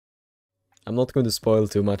I'm not going to spoil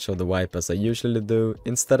too much of the wipe as I usually do,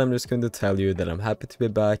 instead I'm just going to tell you that I'm happy to be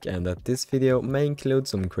back and that this video may include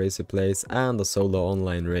some crazy plays and a solo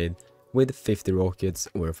online raid with 50 rockets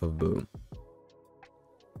worth of boom.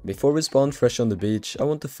 Before we spawn fresh on the beach, I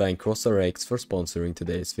want to thank CrosshairX for sponsoring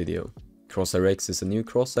today's video. CrosshairX is a new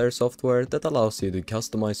crosshair software that allows you to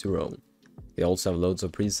customize your own. They also have loads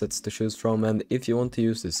of presets to choose from, and if you want to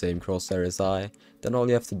use the same crosshair as I, then all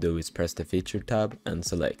you have to do is press the feature tab and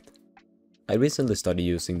select. I recently started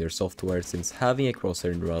using their software since having a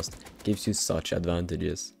crosshair in Rust gives you such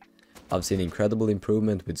advantages. I've seen incredible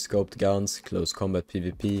improvement with scoped guns, close combat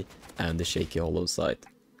PvP and the shaky hollow sight.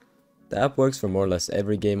 The app works for more or less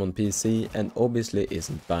every game on PC and obviously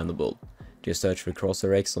isn't bannable. Just search for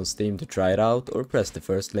CrosshairX on Steam to try it out or press the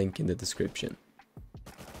first link in the description.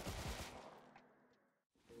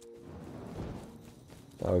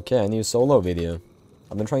 Okay, a new solo video.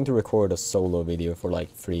 I've been trying to record a solo video for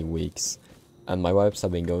like 3 weeks. And my wipes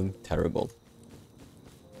have been going terrible.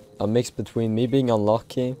 A mix between me being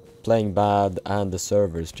unlucky, playing bad, and the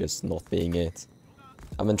servers just not being it.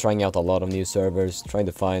 I've been trying out a lot of new servers, trying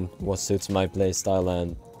to find what suits my playstyle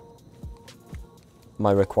and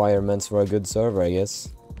my requirements for a good server, I guess.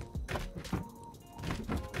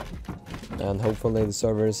 And hopefully the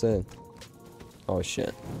server is it. Oh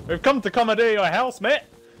shit. We've come to commandeer your house, mate!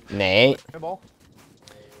 Nay. No,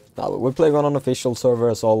 we're playing on an official server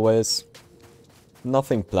as always.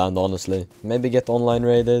 Nothing planned, honestly. Maybe get online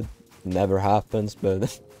raided. Never happens,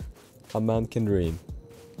 but a man can dream.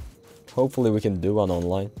 Hopefully we can do one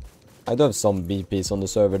online. I do have some BPs on the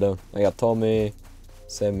server though. I got Tommy,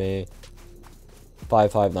 Semi,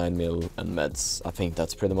 559 mil and meds. I think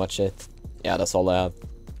that's pretty much it. Yeah, that's all I have.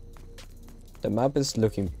 The map is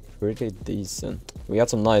looking pretty decent. We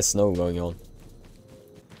got some nice snow going on.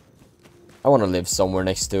 I want to live somewhere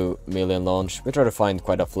next to Million Launch. We try to find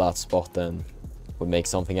quite a flat spot and we'll make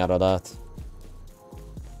something out of that.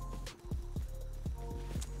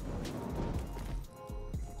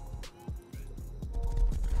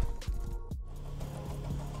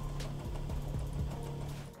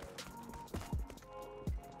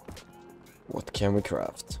 What can we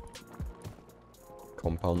craft?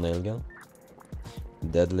 Compound nail gun.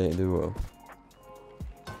 Deadly duo.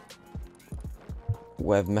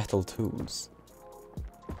 We have metal tools.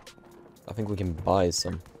 I think we can buy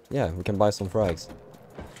some. Yeah, we can buy some frags.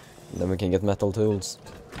 And then we can get metal tools.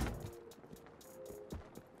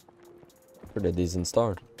 Pretty decent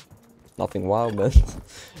start. Nothing wow, but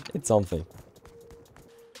it's something.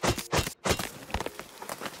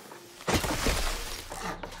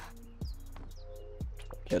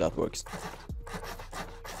 Okay, that works.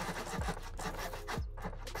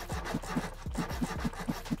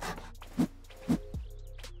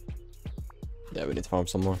 Yeah, we need to farm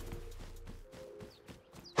some more.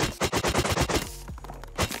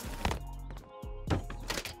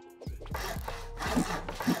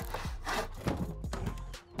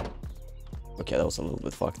 Okay, that was a little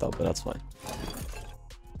bit fucked up, but that's fine.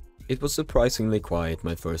 It was surprisingly quiet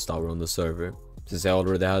my first hour on the server. Since I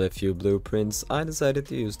already had a few blueprints, I decided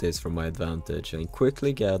to use this for my advantage and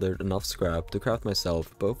quickly gathered enough scrap to craft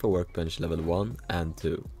myself both a workbench level 1 and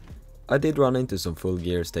 2. I did run into some full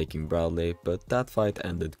gears taking Bradley, but that fight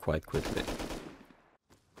ended quite quickly.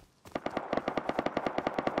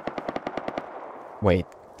 Wait,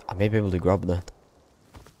 I may be able to grab that.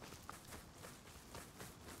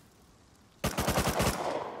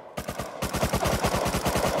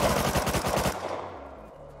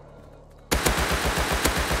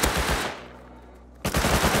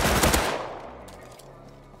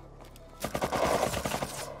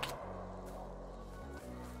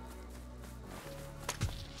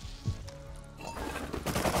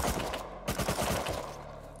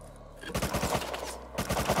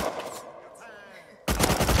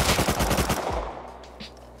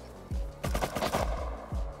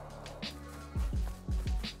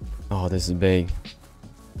 Oh, this is big.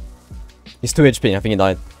 He's 2 HP, I think he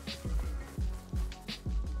died.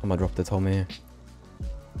 I'm gonna drop the Tommy here.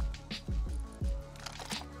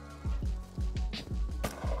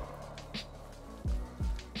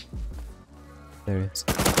 There he is.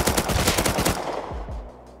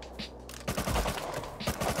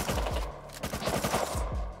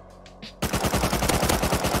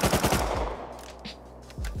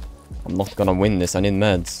 I'm not gonna win this, I need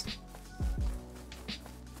meds.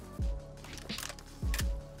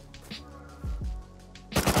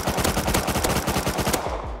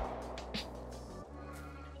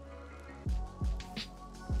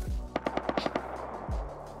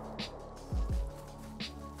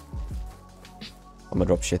 I'm gonna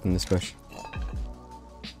drop shit in this bush.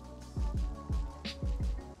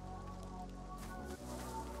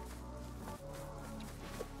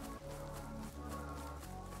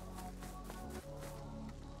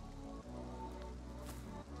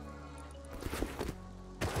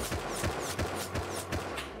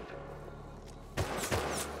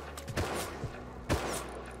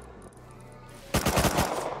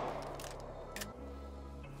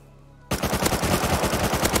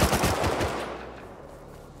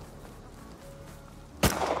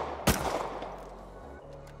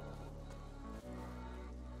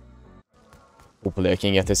 Hopefully I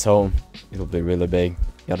can get this home. It will be really big.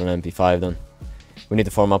 Got an MP5 then. We need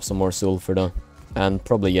to farm up some more sulfur though. And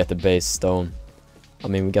probably get the base stone. I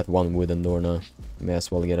mean, we got one wooden door now. May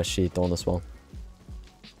as well get a sheet on as well.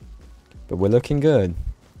 But we're looking good.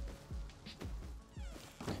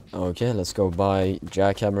 Okay, let's go buy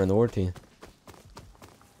jackhammer and orty.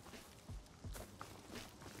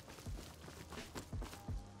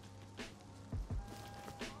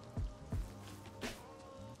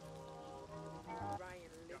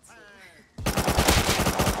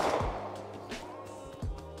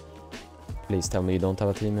 Please tell me you don't have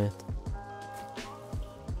a teammate.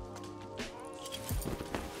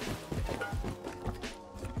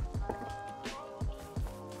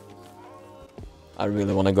 I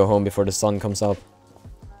really want to go home before the sun comes up.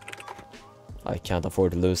 I can't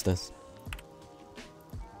afford to lose this.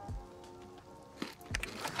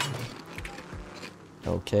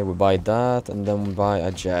 Okay, we buy that and then we buy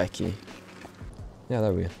a Jackie. Yeah,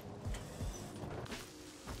 there we go.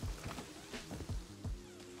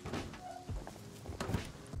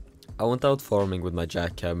 I went out farming with my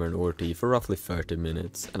jackhammer and orty for roughly 30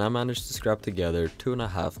 minutes and I managed to scrap together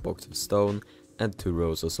 2.5 boxes of stone and 2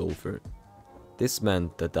 rows of sulfur. This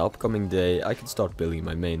meant that the upcoming day I could start building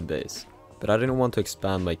my main base, but I didn't want to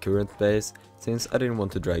expand my current base since I didn't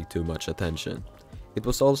want to drag too much attention. It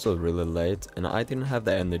was also really late and I didn't have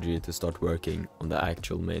the energy to start working on the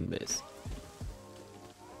actual main base.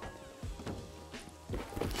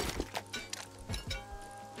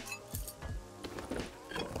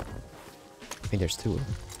 I think there's 2 of them.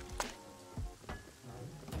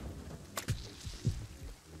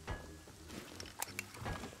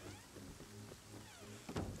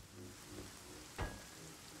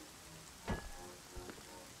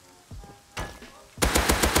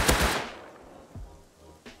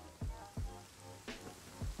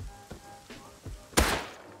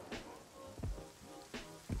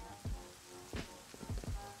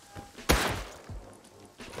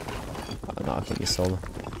 Oh, no, I think he's solo.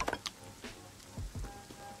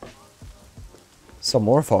 Some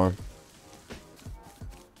more farm.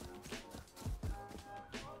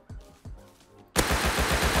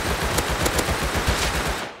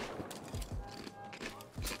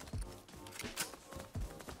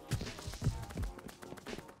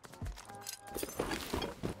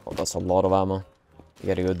 Oh, that's a lot of ammo. You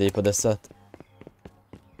gotta go deep with this set.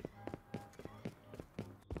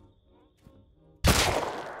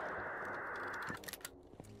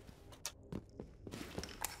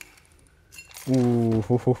 Ooh,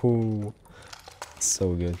 hoo, hoo, hoo.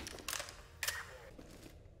 So good.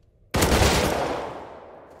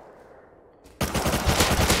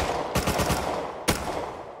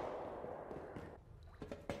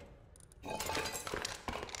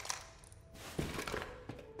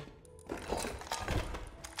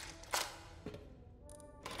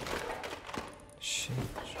 Shit.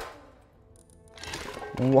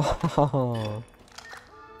 Wow.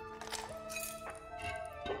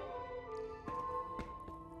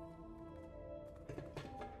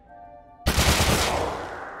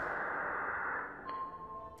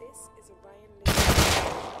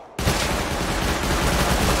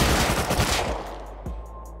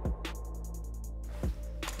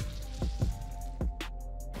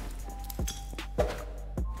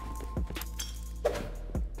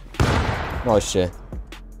 Oh shit.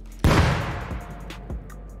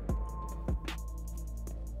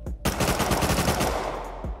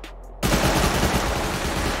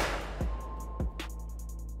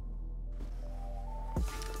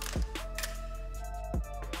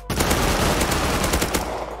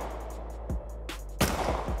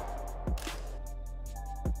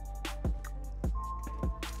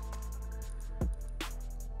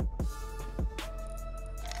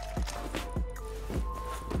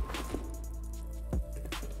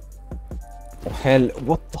 Oh hell,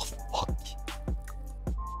 what the fuck?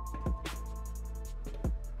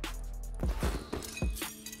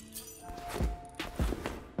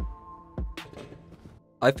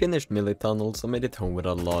 I finished melee tunnels, so made it home with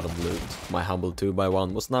a lot of loot. My humble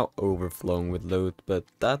 2x1 was now overflowing with loot, but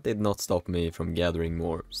that did not stop me from gathering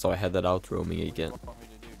more, so I headed out roaming again. What do you want me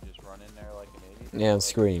to do? Just run in there like an idiot? Yeah, and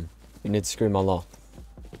scream. You need to scream a lot.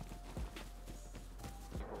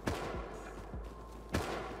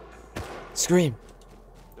 Scream!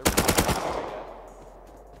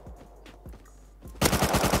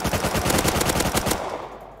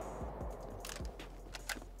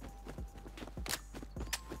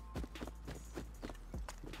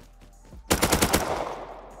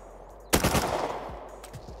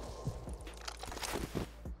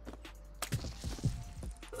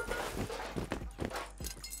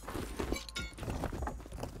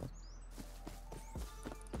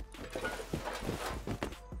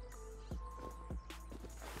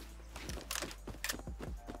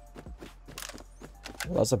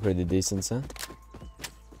 That's a pretty decent set.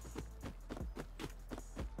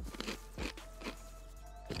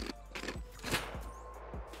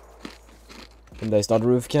 And they start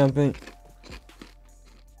roof camping.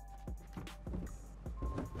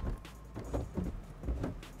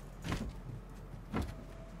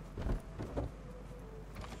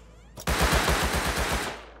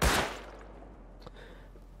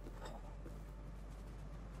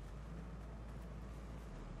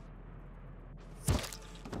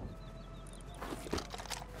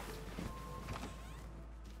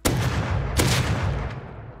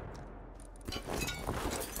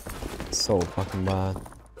 So fucking bad.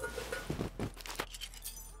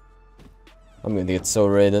 I'm gonna get so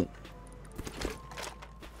raided.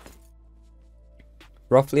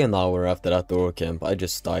 Roughly an hour after that door camp, I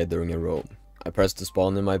just died during a roam. I pressed the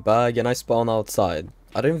spawn in my bag and I spawned outside.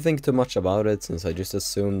 I didn't think too much about it since I just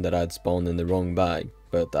assumed that I'd spawned in the wrong bag,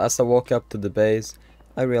 but as I walk up to the base,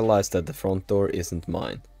 I realized that the front door isn't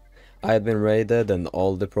mine. I had been raided and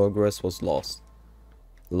all the progress was lost.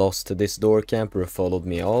 Lost to this door camper who followed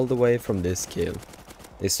me all the way from this kill.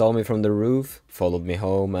 They saw me from the roof, followed me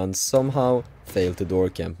home and somehow failed to door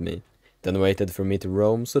camp me. Then waited for me to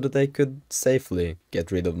roam so that they could safely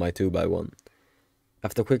get rid of my 2x1.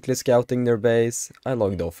 After quickly scouting their base, I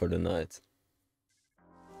logged off for the night.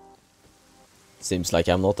 Seems like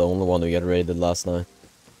I'm not the only one who got raided last night.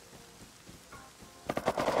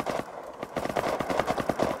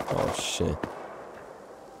 Oh shit.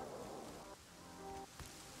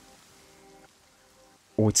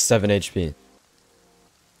 Oh, it's 7 HP.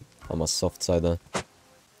 I'm a soft side there.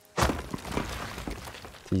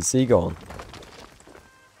 TC gone.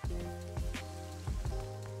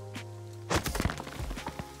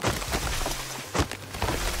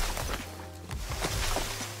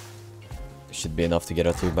 Should be enough to get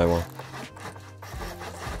a 2x1.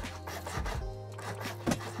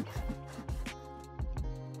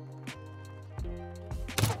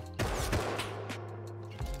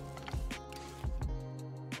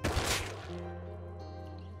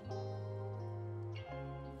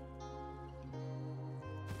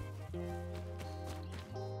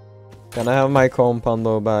 Can I have my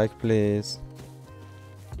compando back, please?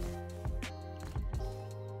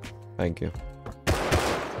 Thank you.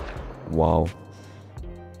 Wow.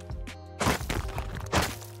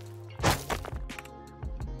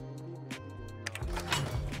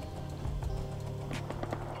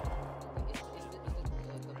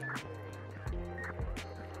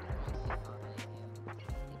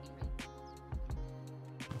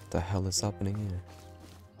 What the hell is happening here?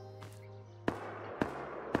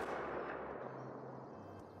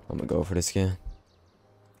 I'm gonna go for this guy.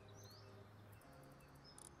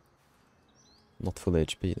 Not full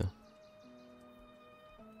HP though.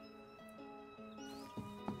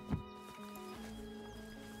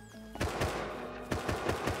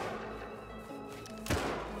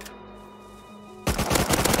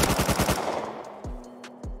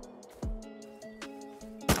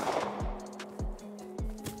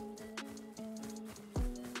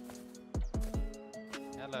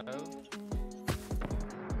 Hello.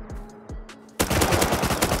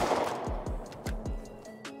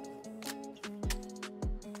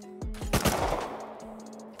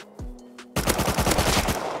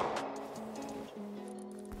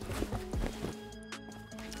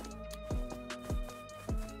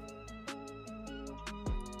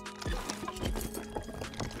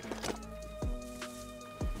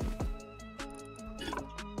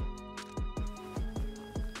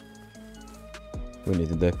 We need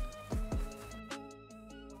to dip.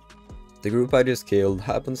 The group I just killed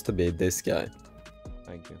happens to be this guy.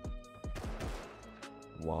 Thank you.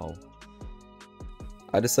 Wow.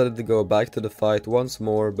 I decided to go back to the fight once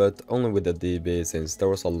more, but only with the DB since there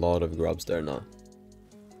was a lot of grubs there now.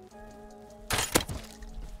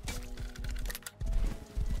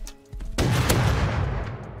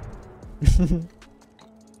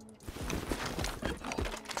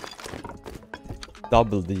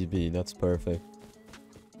 Double DB, that's perfect.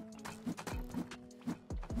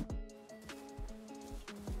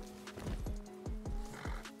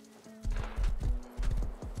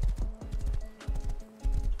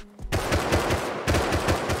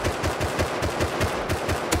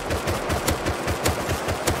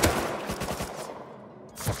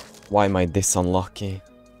 Why am I this unlucky?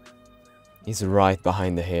 He's right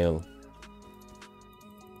behind the hill.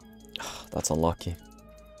 That's unlucky.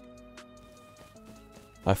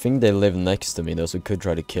 I think they live next to me though, so we could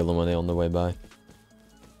try to kill them when they're on the way back.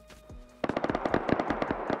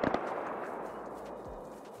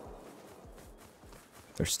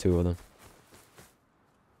 There's two of them.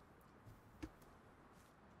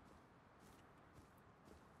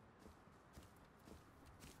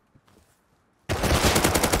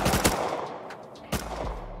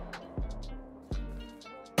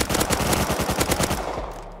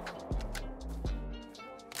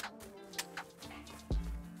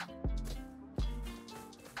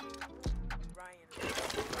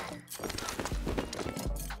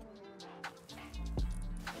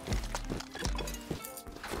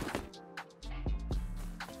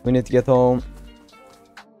 We need to get home.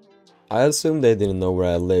 I assumed they didn't know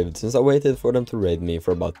where I lived since I waited for them to raid me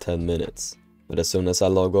for about 10 minutes. But as soon as I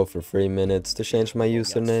log off for 3 minutes to change my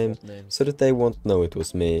username so that they won't know it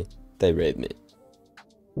was me, they raid me.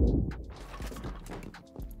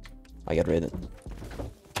 I got raided.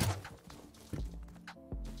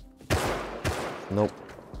 Nope.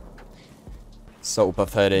 So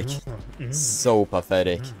pathetic. So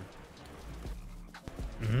pathetic.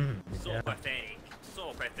 So pathetic.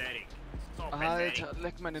 So pathetic. So Alter,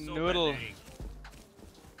 leck meine Nudel.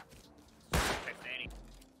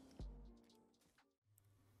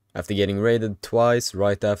 After getting raided twice,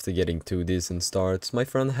 right after getting 2 decent starts, my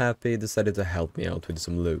friend Happy decided to help me out with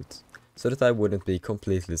some loot, so that I wouldn't be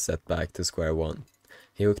completely set back to square one.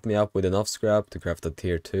 He hooked me up with enough scrap to craft a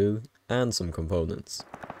tier 2 and some components.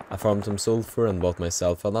 I farmed some sulfur and bought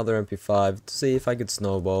myself another MP5 to see if I could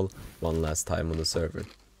snowball one last time on the server.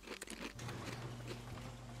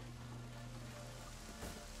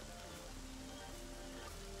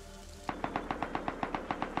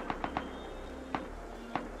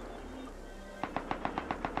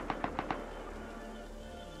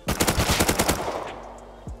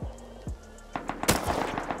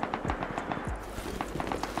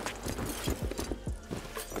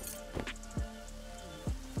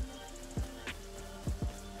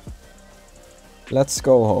 Let's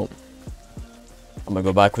go home. I'm gonna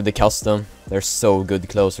go back with the custom. They're so good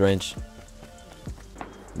close range.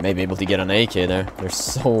 Maybe able to get an AK there. There's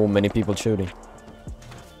so many people shooting.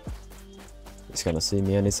 He's gonna see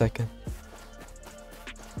me any second.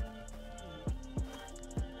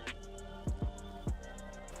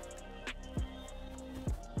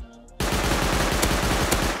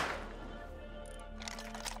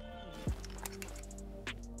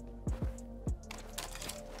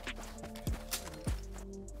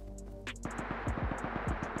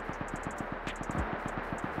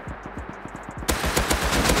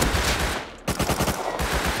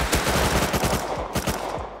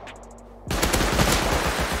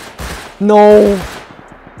 No!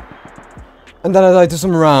 And then I died to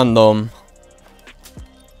some random.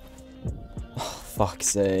 Oh, fuck's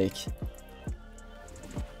sake.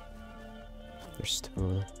 There's 2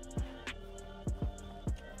 of them.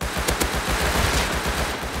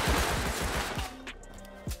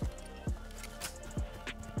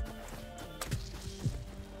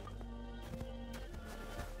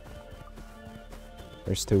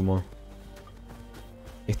 There's 2 more.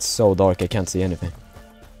 It's so dark I can't see anything.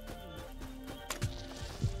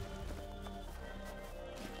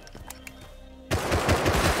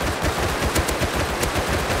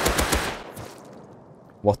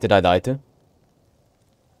 What did I die to?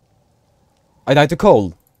 I died to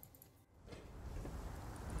cold.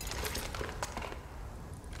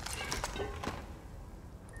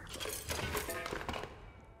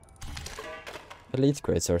 Elite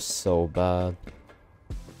crates are so bad.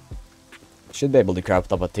 Should be able to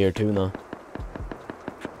craft up a tier 2 now.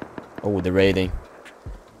 Oh, the raiding.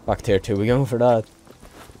 Fuck tier 2, we're going for that.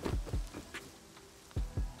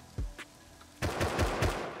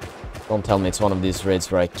 Don't tell me it's one of these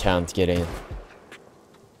raids where I can't get in.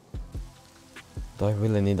 Do I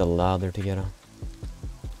really need a ladder to get on?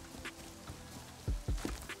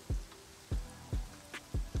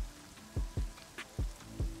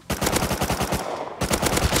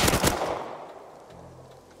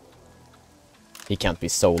 He can't be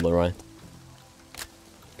solo, right?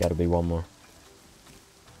 Gotta be one more.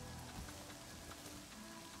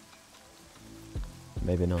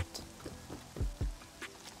 Maybe not.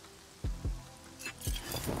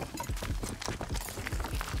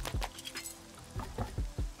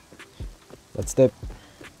 Let's dip.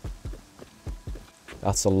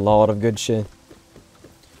 That's a lot of good shit.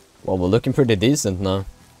 Well, we're looking pretty decent now.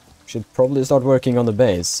 Should probably start working on the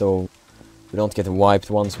base, so we don't get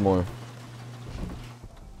wiped once more.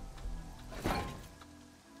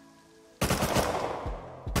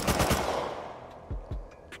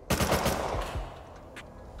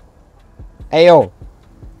 Ayo!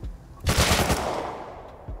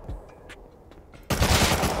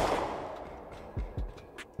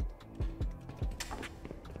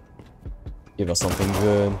 Give us something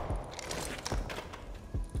good.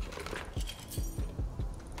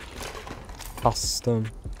 Custom.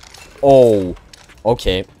 Oh!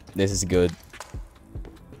 Okay, this is good.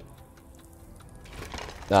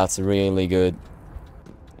 That's really good.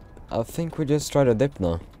 I think we just try to dip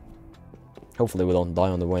now. Hopefully we don't die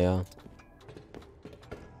on the way out.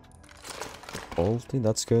 Ulti,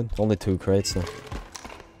 that's good. Only 2 crates though.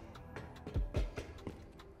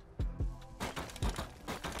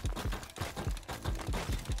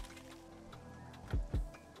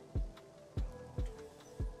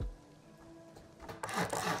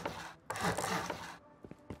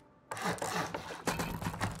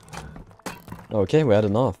 Okay, we had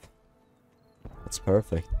enough. That's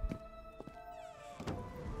perfect.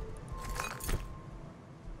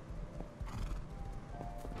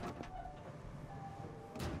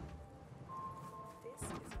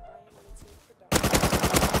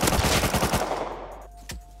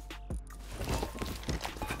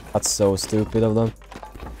 That's so stupid of them.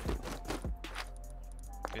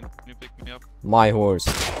 Can you pick me up? My horse.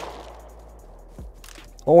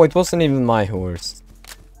 Oh, it wasn't even my horse.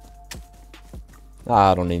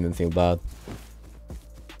 I don't even feel bad.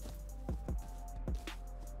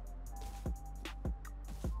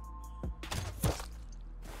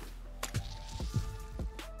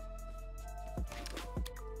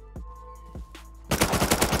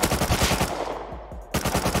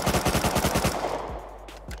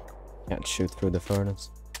 Can't shoot through the furnace.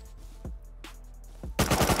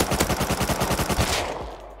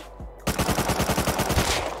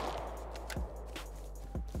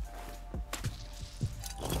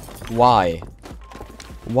 Why?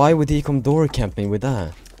 Why would he come door camping with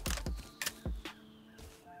that?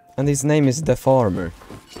 And his name is The Farmer.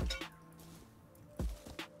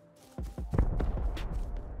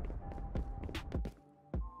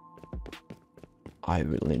 I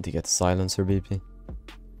will need to get a silencer, BP.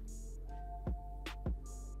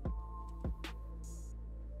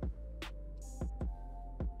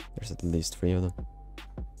 There's at least 3 of them.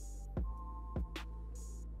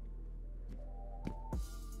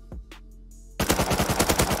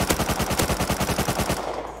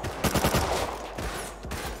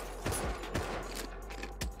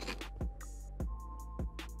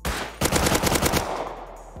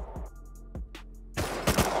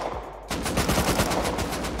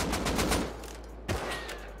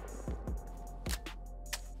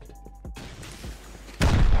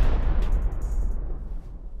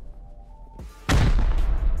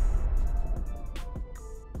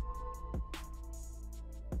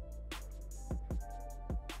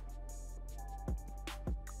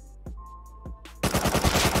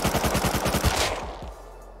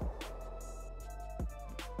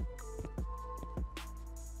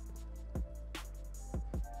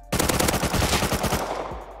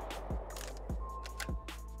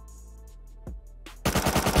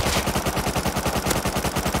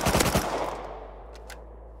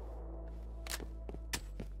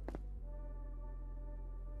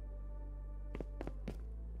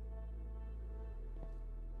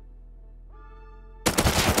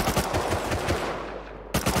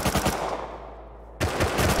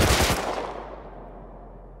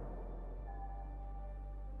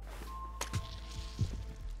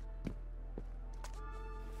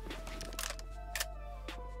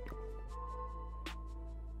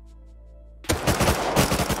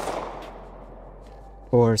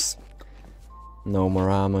 Course. No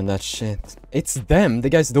more ammo and that shit. It's them! The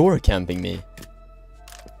guy's door camping me.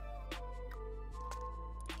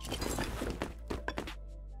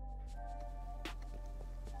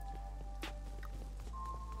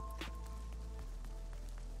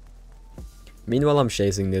 Meanwhile I'm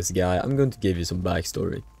chasing this guy, I'm going to give you some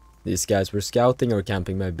backstory. These guys were scouting or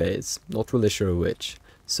camping my base, not really sure which.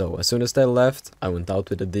 So as soon as they left, I went out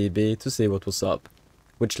with a DB to see what was up,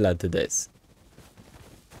 which led to this.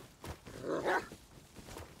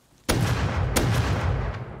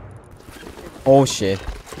 Oh shit.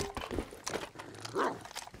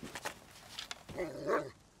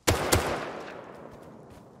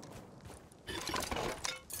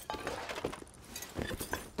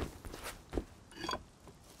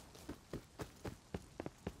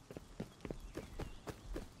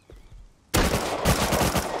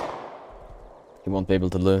 He won't be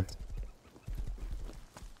able to loot.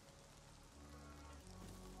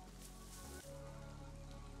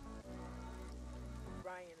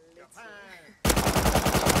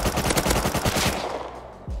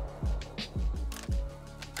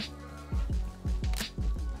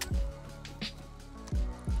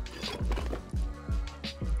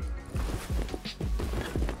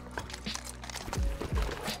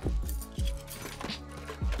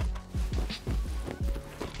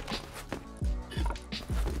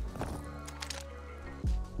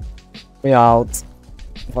 We out.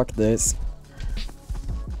 Fuck this.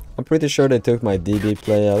 I'm pretty sure they took my DB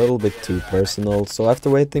play a little bit too personal, so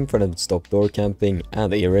after waiting for them to stop door camping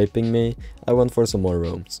and ear raping me, I went for some more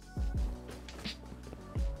rooms.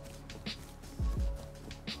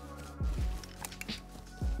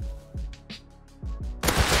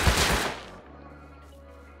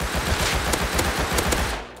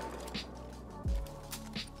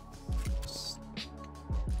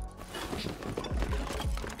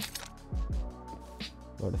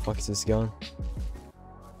 Where the fuck is this gun?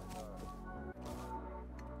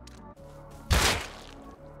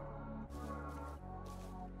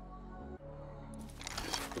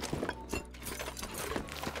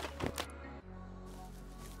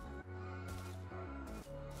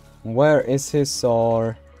 Where is his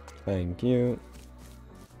SAR? Thank you.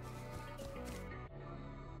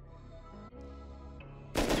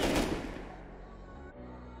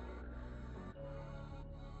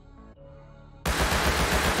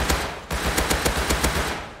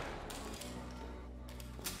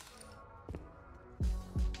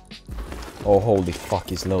 Oh, holy fuck,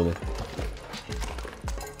 he's loaded.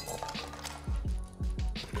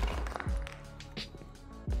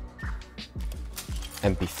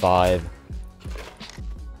 MP5.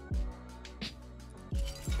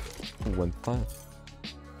 1.5.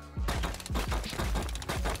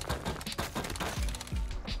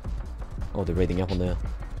 Oh, they're raiding up on there.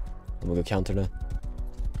 I'm gonna go counter that.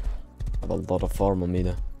 I have a lot of farm on me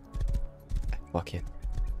though. Fuck it.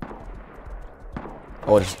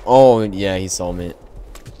 Oh, oh, yeah, he saw me.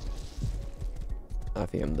 I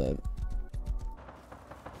think I'm dead.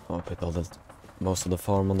 Oh, I put most of the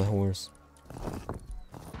farm on the horse.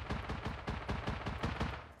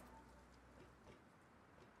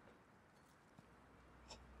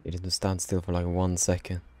 You didn't stand still for like 1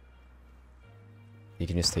 second. You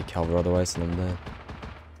can just take cover otherwise and I'm dead.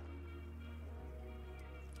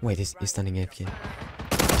 Wait, he's standing AFK.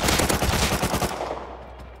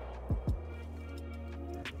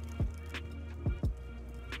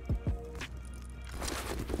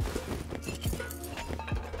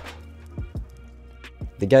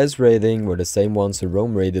 The guys raiding were the same ones who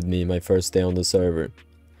roam raided me my first day on the server.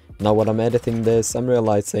 Now when I'm editing this, I'm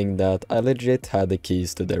realizing that I legit had the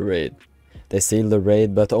keys to their raid. They sealed the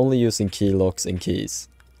raid but only using key locks and keys.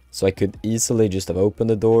 So I could easily just have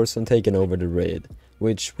opened the doors and taken over the raid,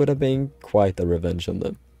 which would have been quite a revenge on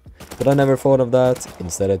them. But I never thought of that.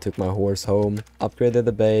 Instead I took my horse home, upgraded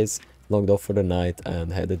the base, logged off for the night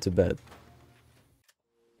and headed to bed.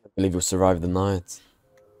 I believe we survived the night.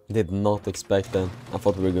 Did not expect that. I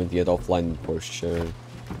thought we were going to get offline for sure.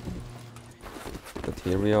 But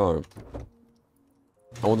here we are.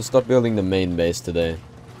 I want to start building the main base today.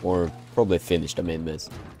 Or probably finish the main base.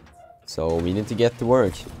 So we need to get to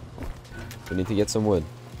work. We need to get some wood.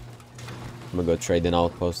 I'm gonna go trade an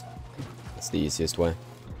outpost. That's the easiest way.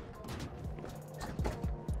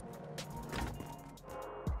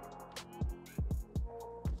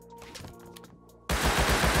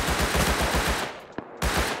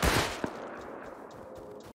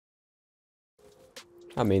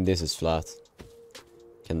 I mean, this is flat.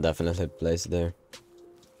 Can definitely place it there.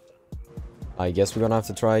 I guess we're gonna have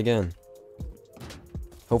to try again.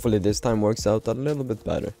 Hopefully this time works out a little bit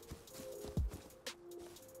better.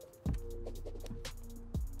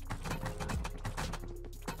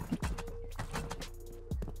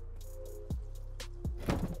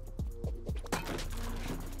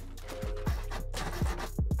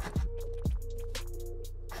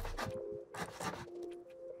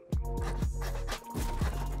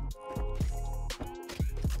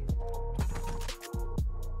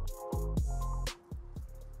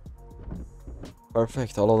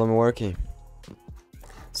 Perfect, all of them are working.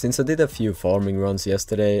 Since I did a few farming runs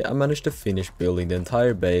yesterday, I managed to finish building the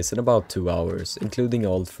entire base in about 2 hours, including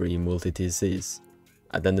all 3 multi-TCs.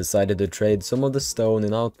 I then decided to trade some of the stone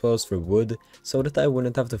in outposts for wood, so that I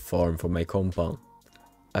wouldn't have to farm for my compound.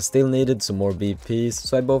 I still needed some more BPs,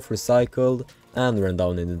 so I both recycled and ran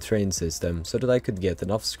down in the train system, so that I could get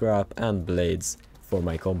enough scrap and blades for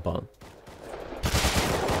my compound.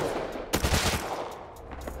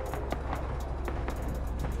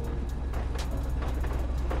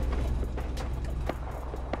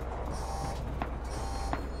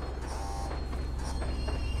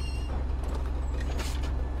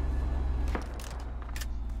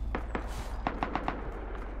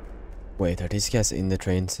 Wait, are these guys in the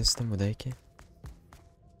train system with AK?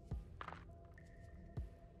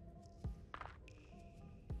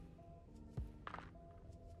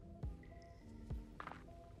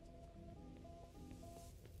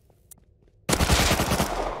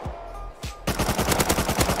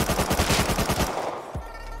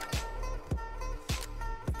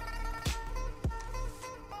 I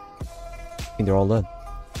think they're all dead.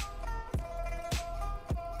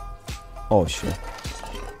 Oh shit.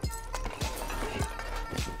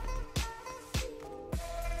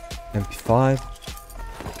 MP5.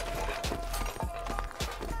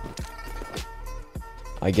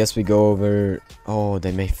 I guess we go over... Oh,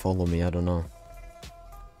 they may follow me, I don't know.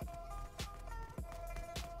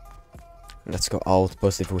 Let's go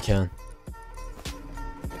outpost if we can.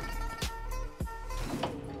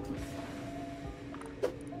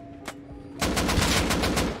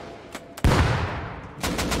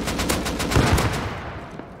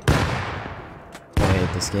 I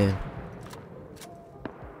hate this game.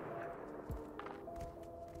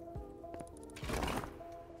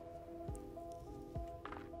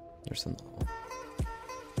 person.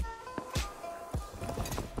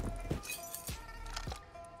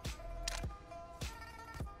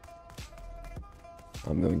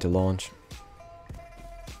 I'm going to launch.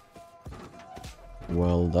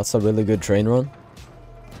 Well, that's a really good train run.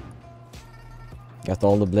 Got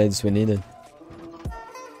all the blades we needed.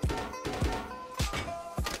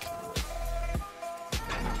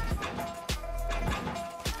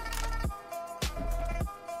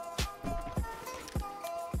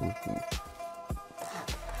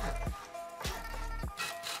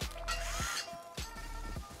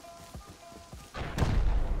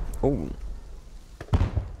 Oh.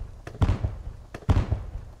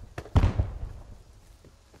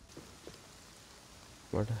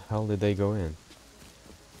 Where the hell did they go in?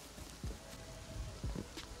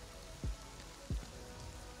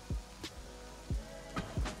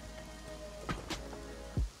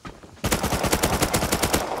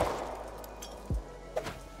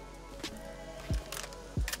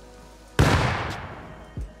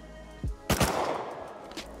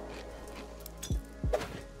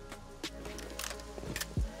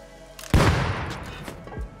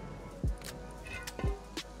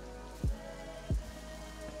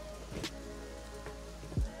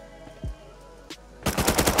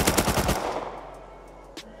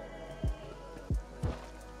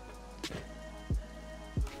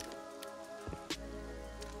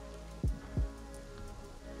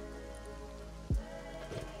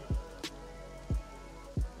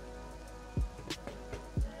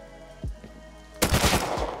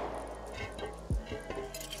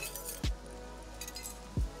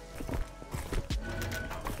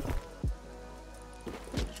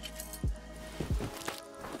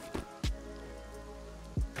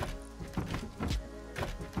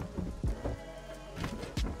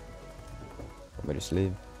 Just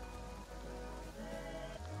leave.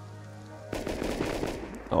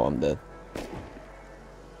 Oh, I'm dead.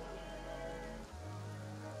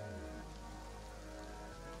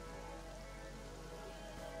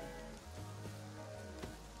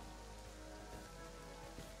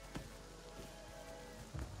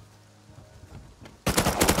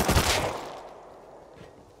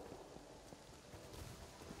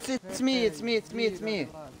 It's me.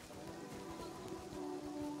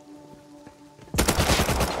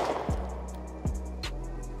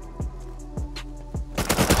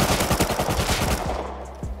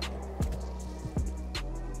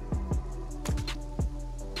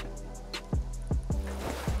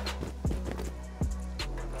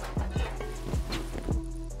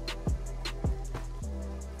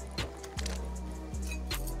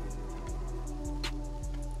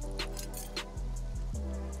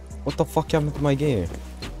 What the fuck happened to my gear?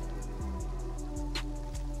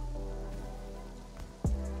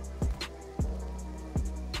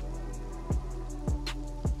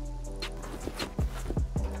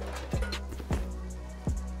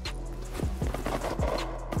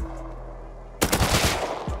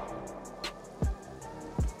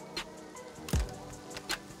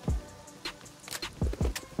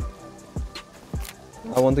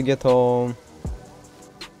 I want to get home.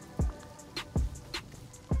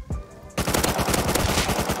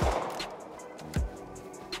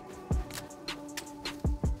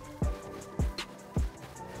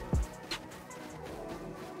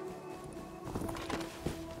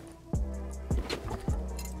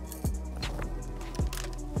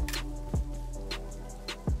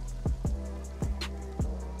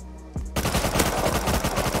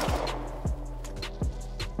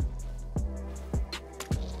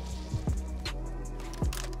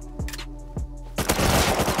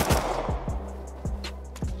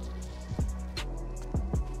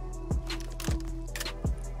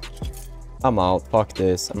 I'm out, fuck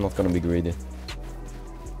this, I'm not gonna be greedy.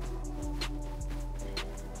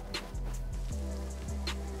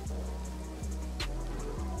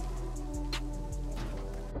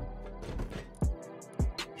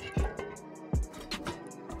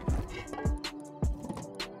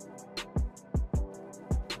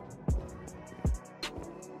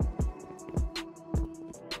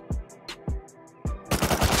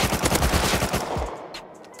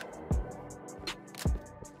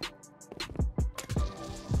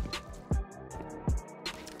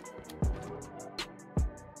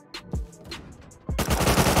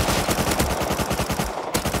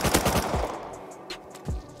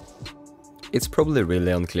 It's probably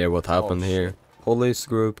really unclear what happened here. Holly's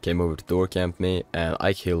group came over to door camp me and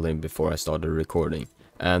I killed him before I started recording.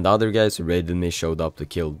 And the other guys who raided me showed up to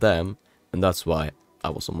kill them, and that's why I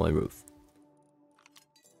was on my roof.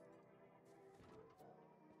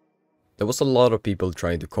 There was a lot of people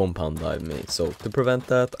trying to compound dive me, so to prevent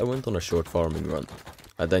that I went on a short farming run.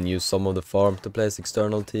 I then use some of the farm to place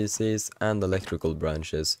external TCs and electrical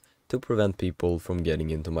branches to prevent people from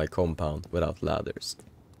getting into my compound without ladders.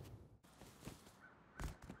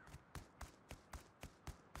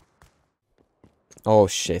 Oh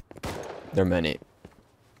shit, there are many.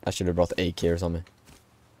 I should have brought AK or something.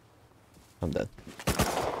 I'm dead.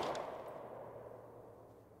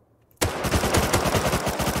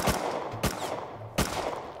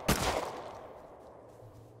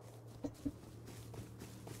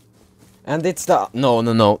 And it's the... No,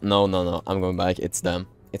 I'm going back. It's them.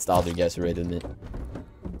 It's the other guys who raided me.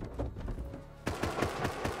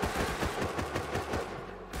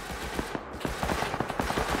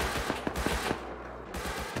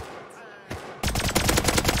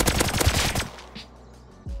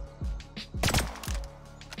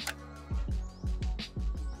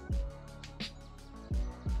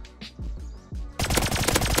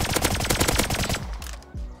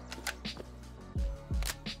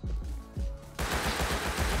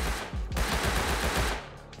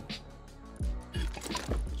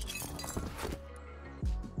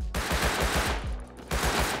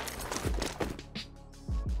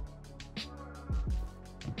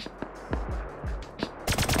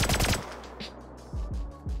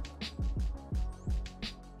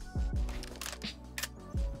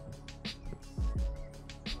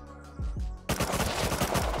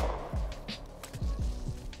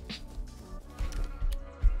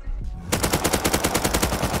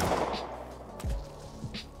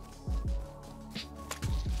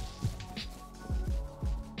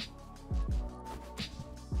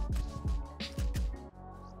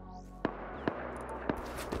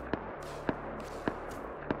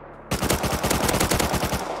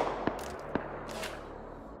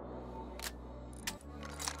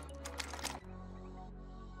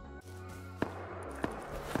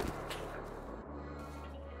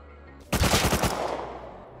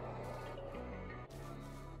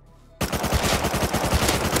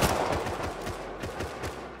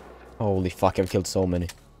 Holy fuck, I've killed so many.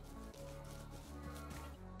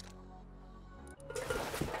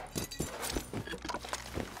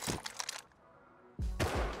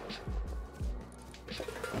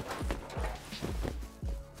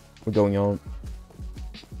 We're going on.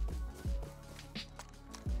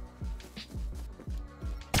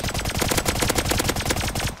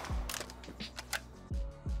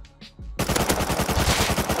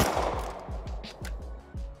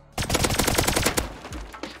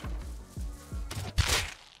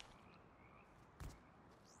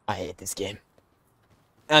 I hate this game.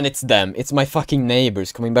 And it's them. It's my fucking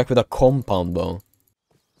neighbors coming back with a compound bow.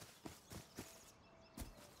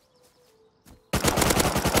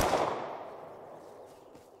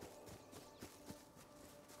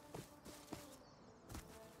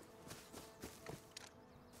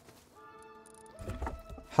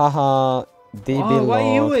 Haha, DB Oh,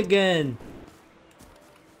 why you locked. again?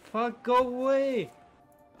 Fuck, go away.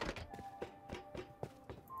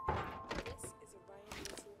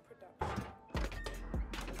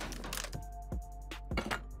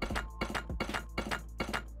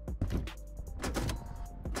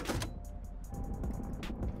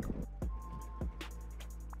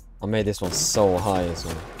 I made this one so high as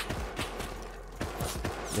well.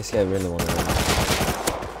 This guy really wanted to win.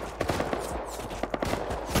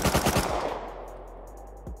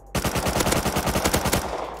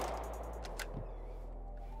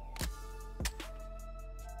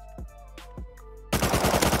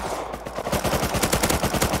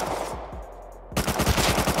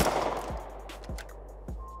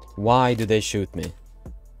 Why do they shoot me?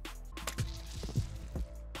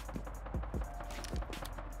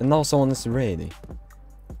 And now someone is raiding.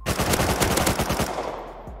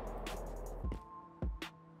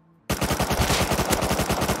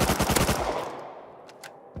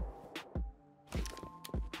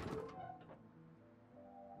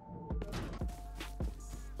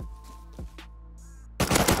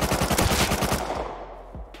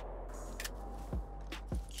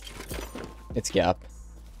 It's Gap.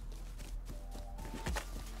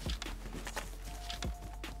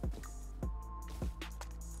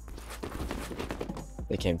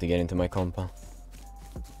 They came to get into my compound.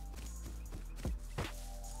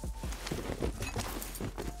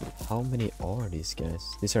 How many are these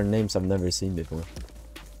guys? These are names I've never seen before.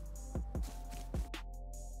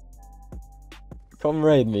 Come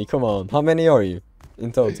raid me, come on. How many are you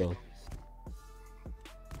in total?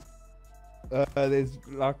 There's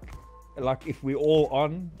like if we all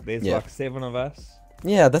on, there's Yeah. like 7 of us.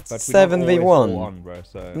 Yeah, that's But we're not always all 7v1. on, bro,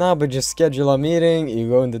 so Nah, but just schedule a meeting, you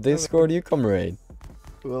go into Discord, you come raid.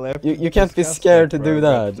 we'll have You to can't be discuss scared that, to bro, do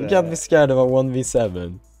that. but, You can't be scared of a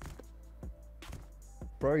 1v7.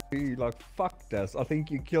 bro. You like fucked us. I think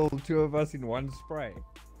you killed 2 of us in 1 spray.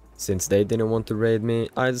 Since they didn't want to raid me,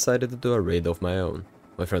 I decided to do a raid of my own.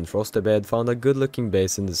 My friend Frostybed found a good looking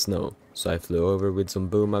base in the snow, so I flew over with some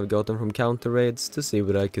boom I've gotten from counter raids to see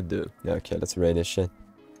what I could do. Yeah, okay, let's raid this shit.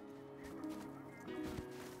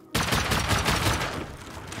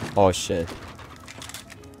 Oh shit.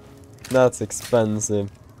 That's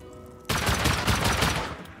expensive.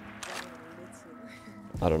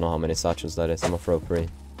 I don't know how many satchels that is, I'm a throw 3.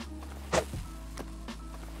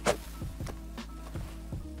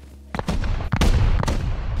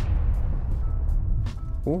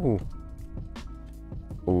 Ooh.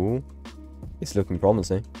 Ooh. It's looking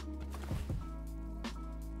promising.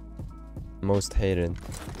 Most hated.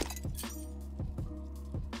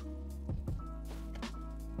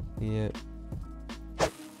 Yeah.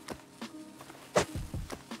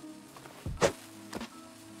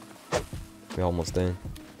 We're almost in.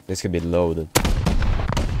 This could be loaded.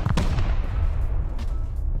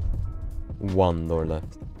 1 door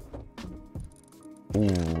left.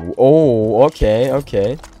 Ooh. Oh, okay,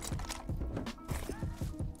 okay.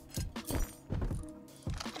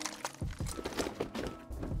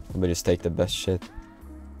 Let me just take the best shit.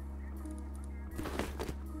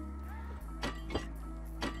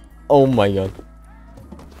 Oh my god.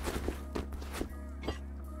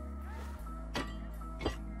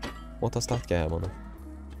 What does that guy have on him?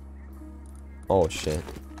 Oh shit.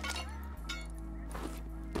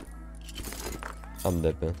 I'm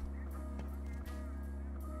dipping.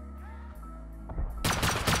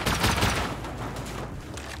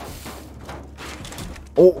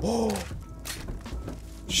 Oh!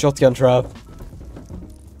 Shotgun trap.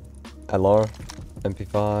 LR.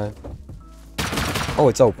 MP5. Oh,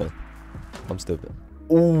 it's open. I'm stupid.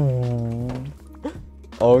 Ooh.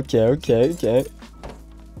 Okay, okay, okay.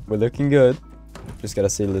 We're looking good. Just gotta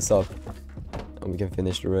seal this up. And we can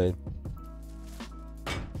finish the raid.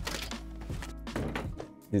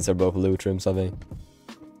 These are both loot trims, I think.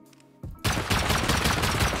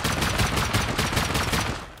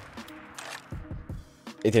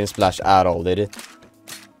 It didn't splash at all, did it?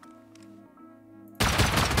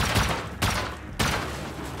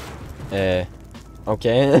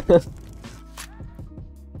 Okay.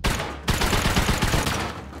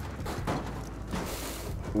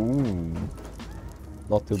 Ooh.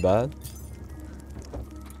 Not too bad.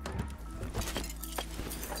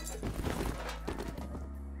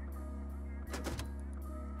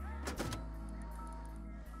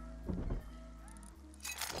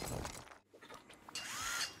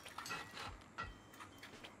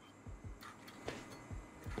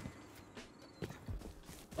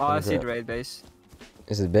 Oh, I see the raid base.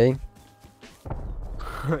 Is it big?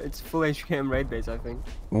 It's full HKM raid base, I think.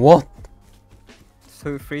 What?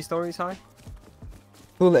 3 stories high?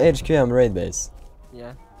 Full HQM raid base.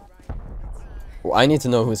 Yeah. Well, I need to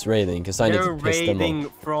know who's raiding, because I need They're to piss them raiding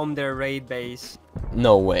off. from their raid base.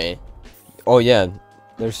 No way. Oh yeah,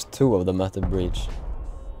 there's 2 of them at the breach.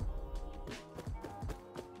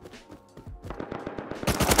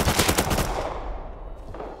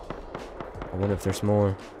 I wonder if there's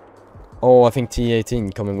more. Oh, I think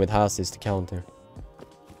T18 coming with Hasis to counter.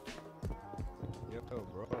 Yo,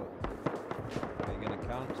 bro. Are you gonna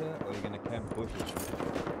counter or are you gonna camp bushes?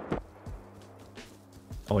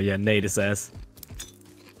 Oh yeah, nade his ass.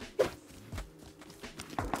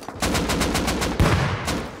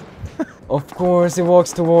 Of course, he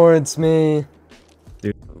walks towards me.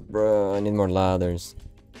 Dude. Bro, I need more ladders.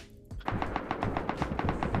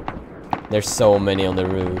 There's so many on the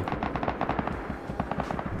roof.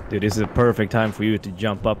 Dude, this is a perfect time for you to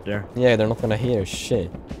jump up there. Yeah, they're not gonna hear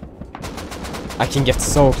shit. I can get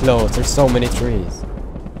so close, there's so many trees.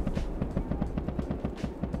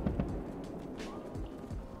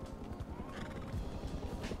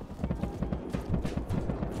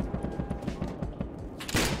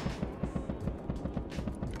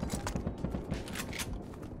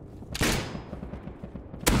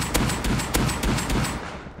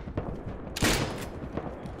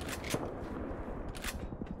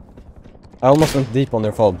 I almost went deep on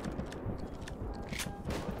their fob.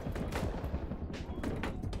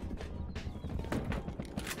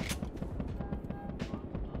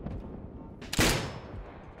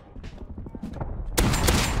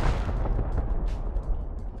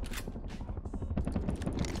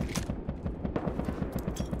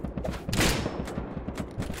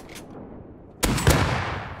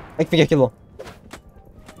 Ik fick kill då.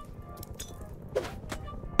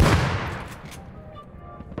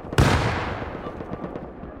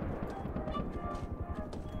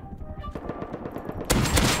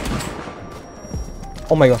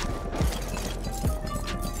 Oh my god.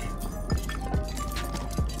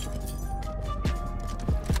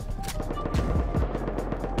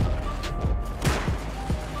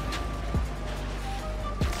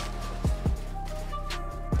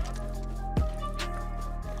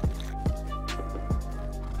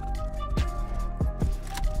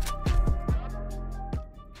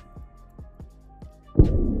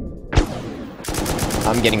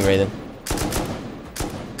 I'm getting raided.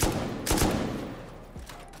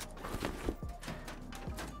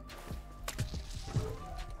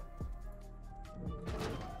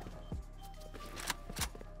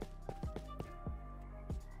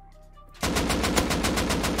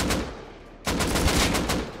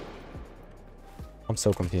 I'm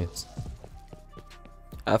so confused.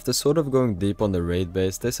 After sort of going deep on the raid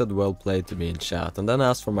base, they said well played to me in chat and then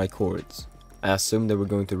asked for my cords. I assumed they were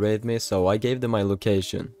going to raid me, so I gave them my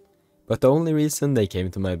location. But the only reason they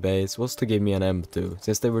came to my base was to give me an M2,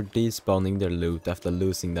 since they were despawning their loot after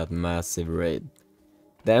losing that massive raid.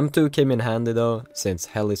 The M2 came in handy though, since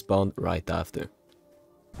heli spawned right after.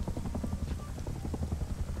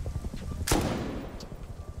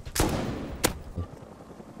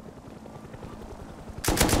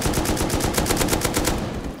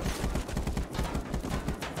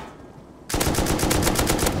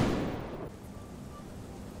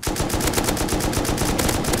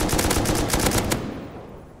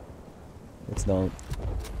 It's down.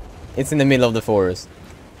 It's in the middle of the forest.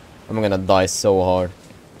 I'm gonna die so hard.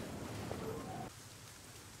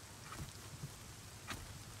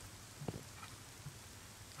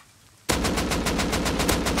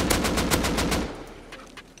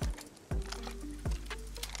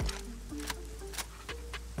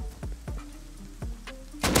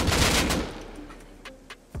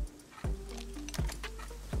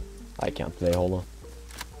 I can't play, hold on.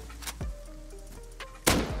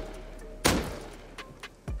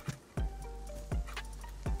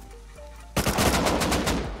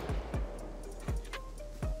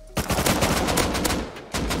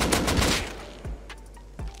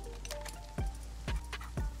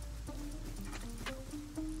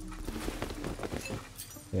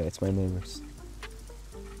 Yeah, it's my neighbors.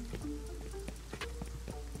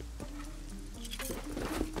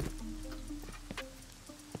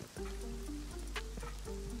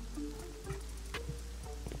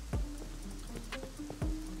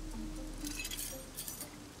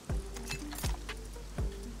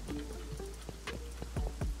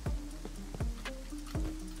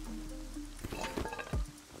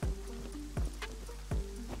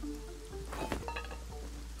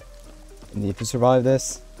 I need to survive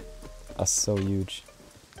this. That's so huge.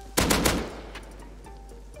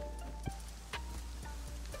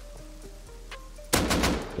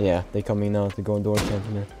 Yeah, they coming now to go door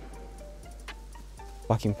camping here.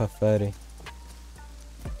 Fucking pathetic.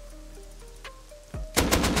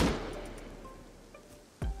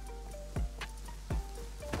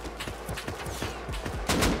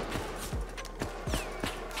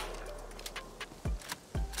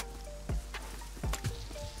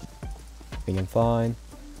 I think I'm fine.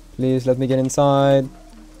 Please let me get inside.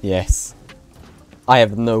 Yes. I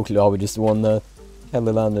have no clue how we just won that.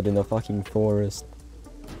 Heli landed in a fucking forest.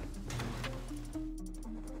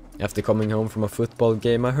 After coming home from a football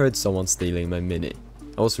game, I heard someone stealing my Mini.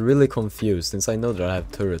 I was really confused since I know that I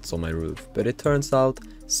have turrets on my roof, but it turns out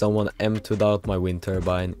someone M2'd out my wind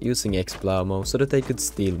turbine using X-Blamo so that they could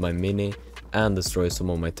steal my Mini and destroy some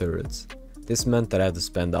of my turrets. This meant that I had to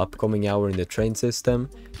spend the upcoming hour in the train system,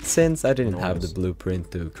 since I didn't have the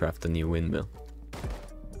blueprint to craft a new windmill.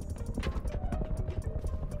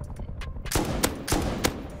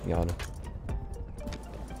 Got it.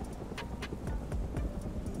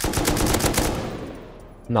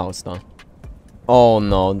 No, it's not. Oh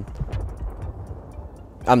no.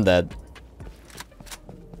 I'm dead.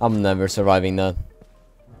 I'm never surviving that.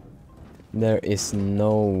 There is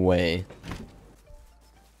no way.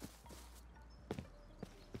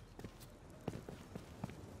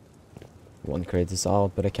 One crate is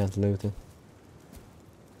out, but I can't loot it.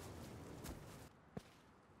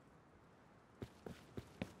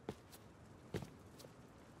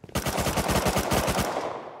 Oh,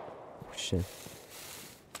 shit.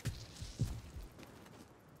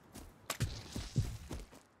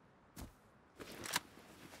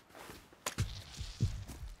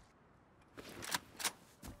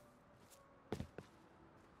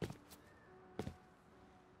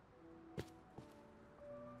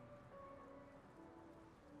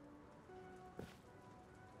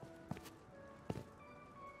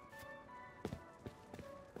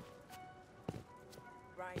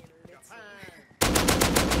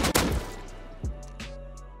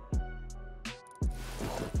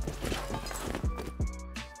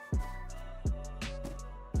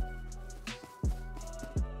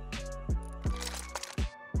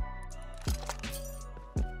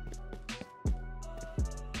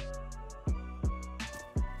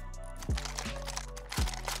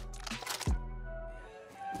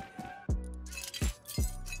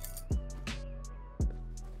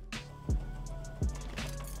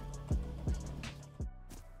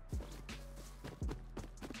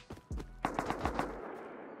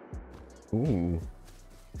 Ooh.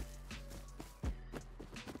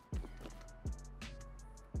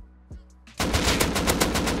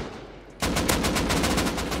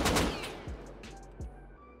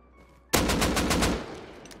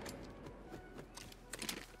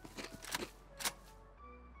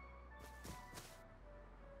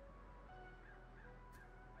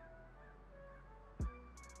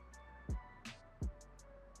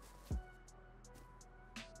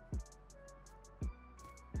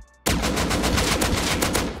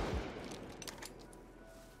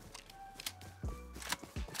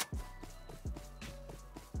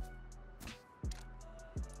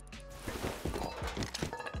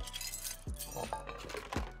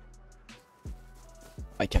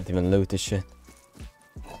 I can't even loot this shit.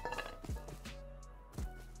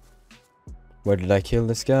 Where did I kill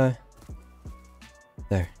this guy?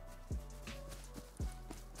 There.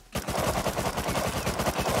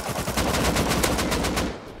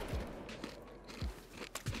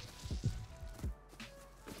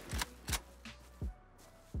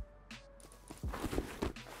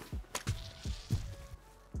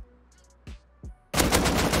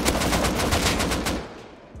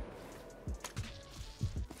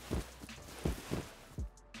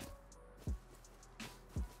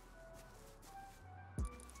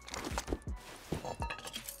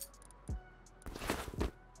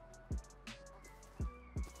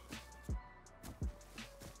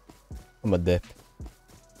 I'm a dip.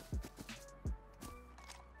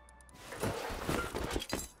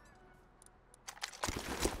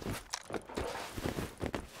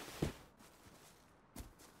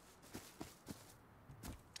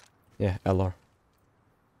 Yeah, LR.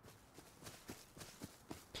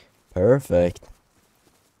 Perfect.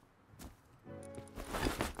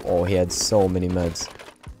 Oh, he had so many meds.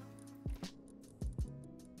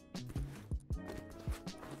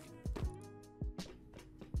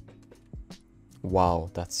 Wow,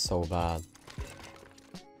 that's so bad.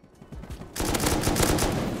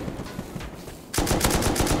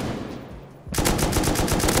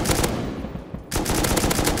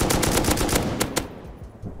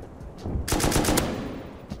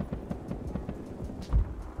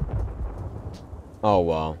 Oh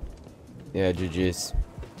wow. Yeah, GG's.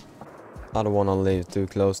 I don't wanna leave too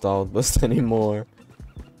close to outpost anymore.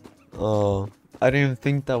 Oh, I didn't even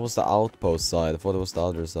think that was the outpost side. I thought it was the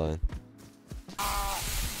other side.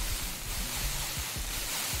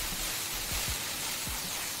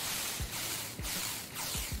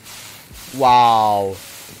 Wow.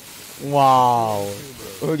 Wow.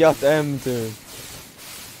 Who got M2?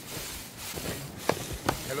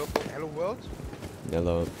 Hello world.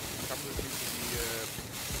 Hello.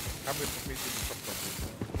 Come with me to the shop.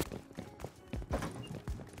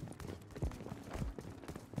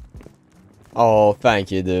 Oh,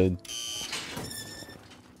 thank you, dude.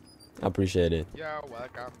 I appreciate it. Yeah,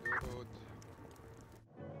 welcome, dude.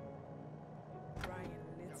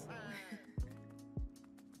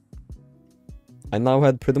 I now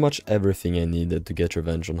had pretty much everything I needed to get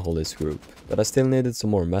revenge on Holly's group, but I still needed some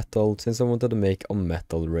more metal since I wanted to make a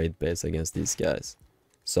metal raid base against these guys.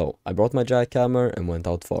 So, I brought my jackhammer and went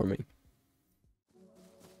out farming.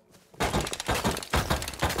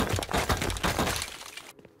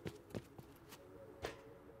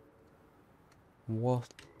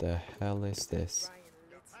 What the hell is this?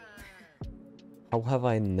 How have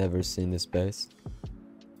I never seen this base?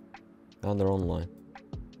 And they're online.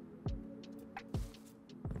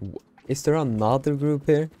 Is there another group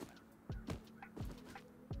here?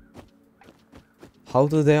 How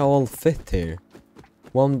do they all fit here?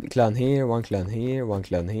 One clan here, one clan here, one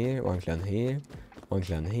clan here, one clan here, one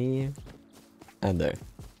clan here, and there.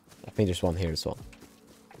 I think there's one here as well.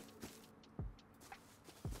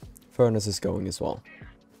 Furnace is going as well.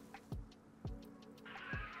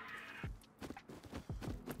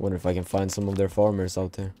 Wonder if I can find some of their farmers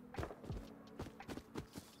out there.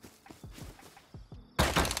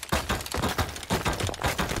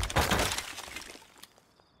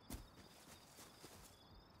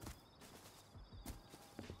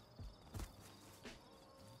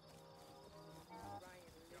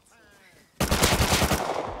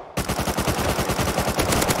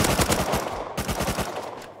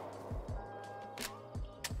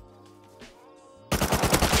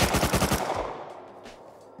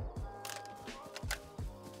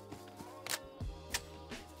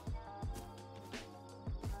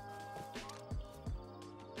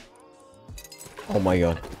 Oh my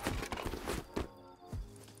god.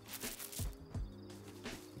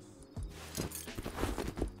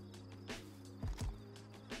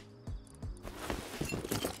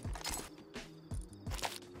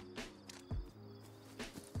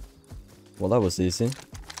 Well, that was easy.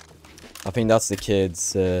 I think that's the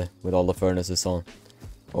kids with all the furnaces on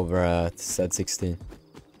over at Z16.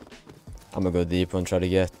 I'm gonna go deeper and try to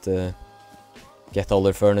get all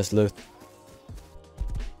their furnace loot.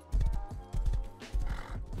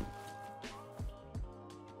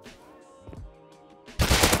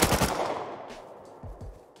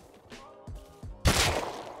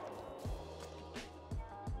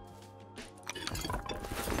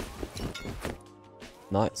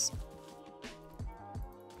 Nice.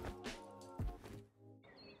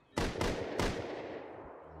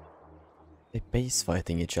 They base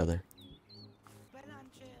fighting each other.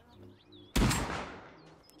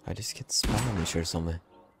 I just get Spanish or something.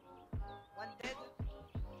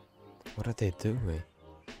 What are they doing?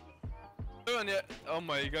 Oh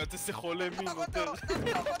my god, ese jole mismo.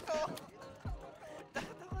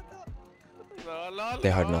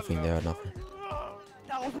 They heard nothing, they heard nothing.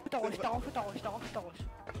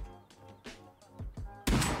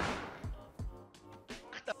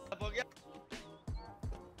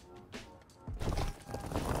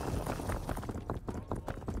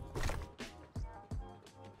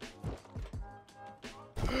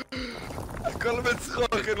 הכל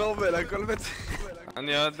בצחוק, נובל, הכל בצחוק.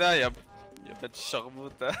 אני יודע, יא בית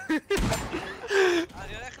שרמוטה.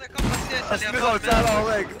 אני הולך לקום בסיס, סליחה, הוצאה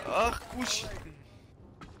להורג. אך, כוש.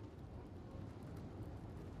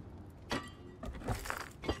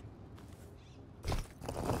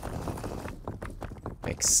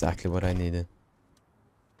 Exactly what I needed.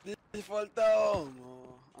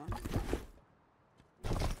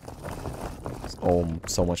 Oh,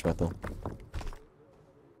 so much metal.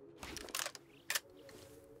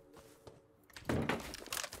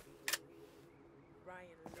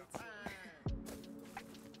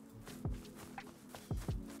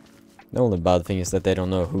 The only bad thing is that they don't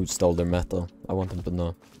know who stole their metal. I want them to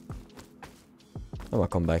know. I might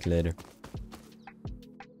come back later.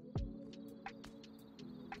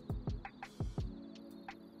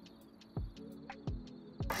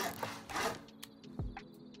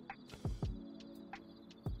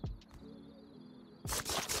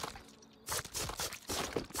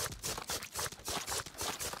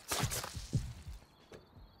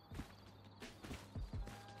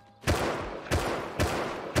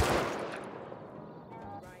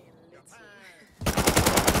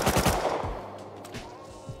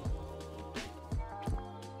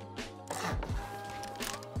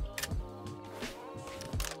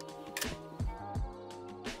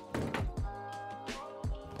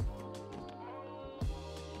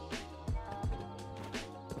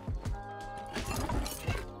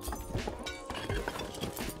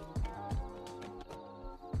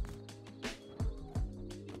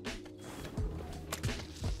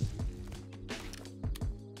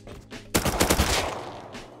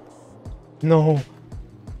 No,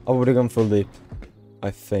 I would have gone full deep, I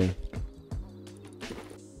think.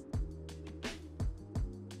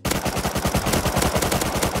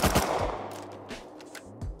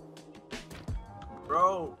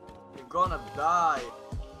 Bro, you're gonna die.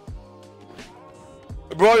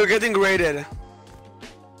 Bro, you're getting raided.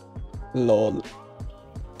 Lol.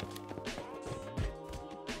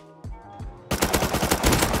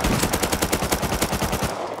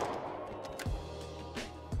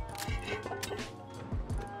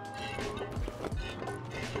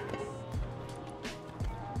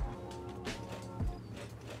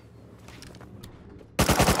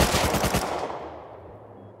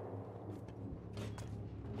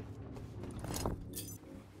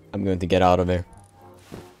 I'm going to get out of here.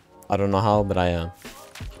 I don't know how, but I am.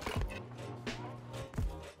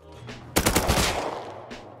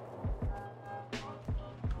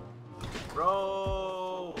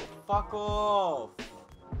 Bro, fuck off.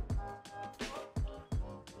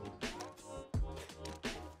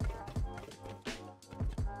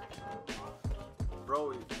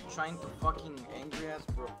 Bro, you trying to fucking angry ass,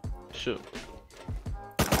 bro. Sure.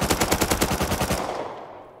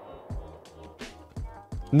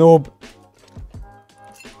 Noob.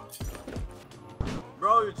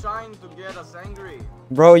 Bro, you're trying to get us angry.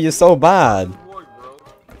 Bro, you're so bad. Doesn't work, bro.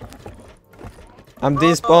 I'm Bro,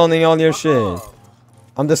 despawning all your fuck shit. off.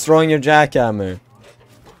 I'm destroying your jackhammer.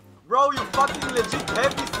 Bro, you fucking legit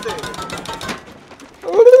heavy stick.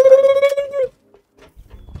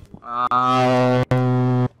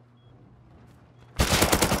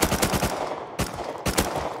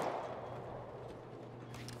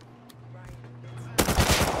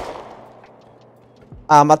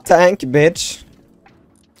 I'm a tank, bitch.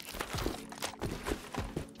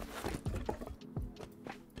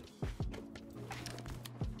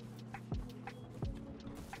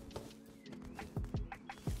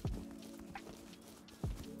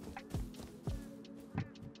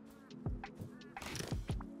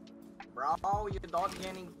 Bro, you don't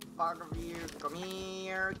getting fuck of you. Come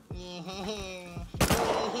here.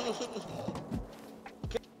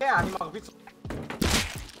 Kaya, hindi makapit.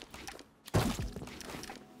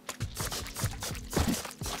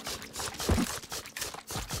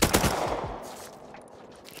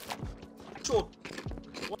 Shoot.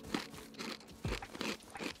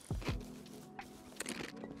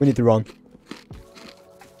 We need to run.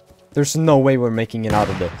 There's no way we're making it out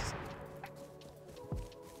of this.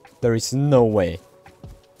 There is no way.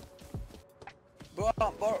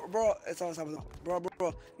 Bro, it's all happening. Bro,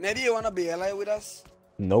 maybe you wanna be ally with us?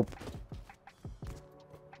 Nope.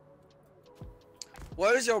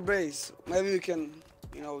 Where is your base? Maybe we can,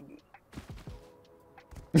 you know.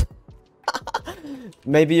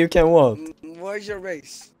 Maybe you can what? Where is your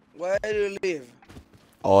base? Where do you live?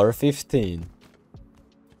 R15.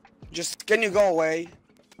 Just can you go away?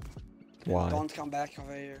 Why? Don't come back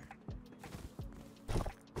over here.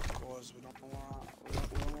 Of course, we don't want. We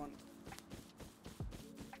don't want.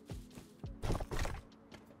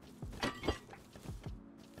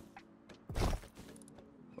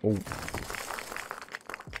 Oh.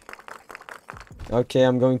 Okay,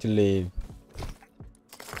 I'm going to leave.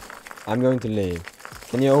 I'm going to leave.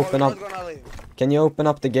 Can you open up? Can you open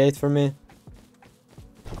up the gate for me?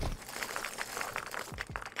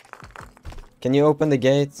 Can you open the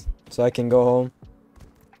gate so I can go home?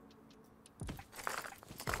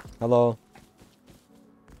 Hello?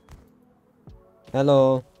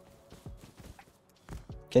 Hello?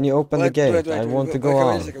 Can you open the gate? I want to go wait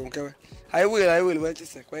out. a second, okay. I will. Wait a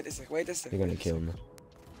sec. You're gonna kill me.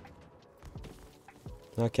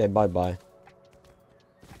 Okay, bye-bye.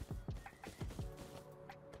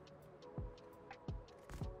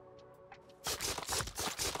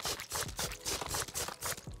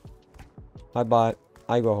 Bye-bye.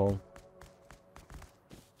 I go home.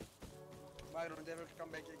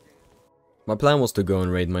 My plan was to go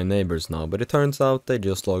and raid my neighbors now, but it turns out they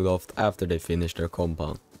just logged off after they finished their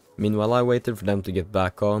compound. Meanwhile, I waited for them to get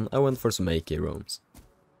back on. I went for some AK roams.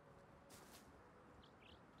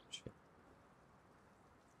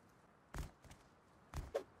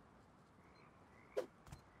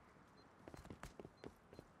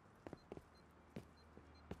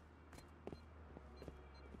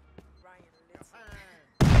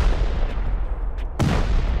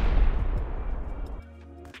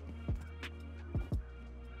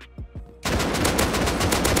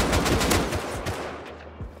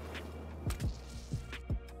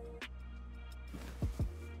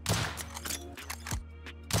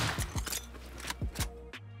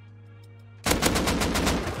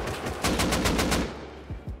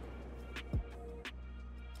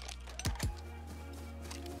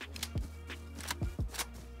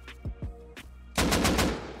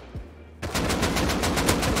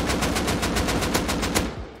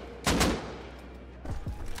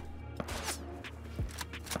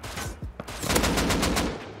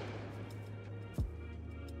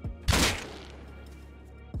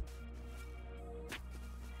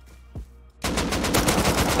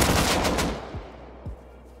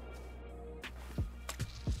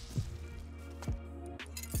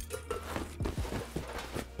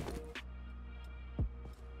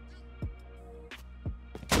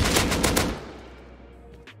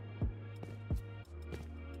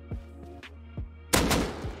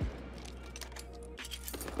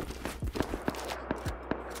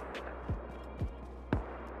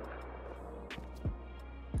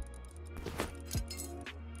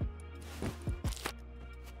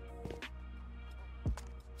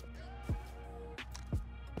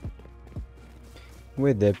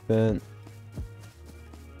 We dipping.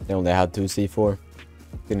 They only had 2 C4.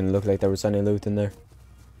 Didn't look like there was any loot in there.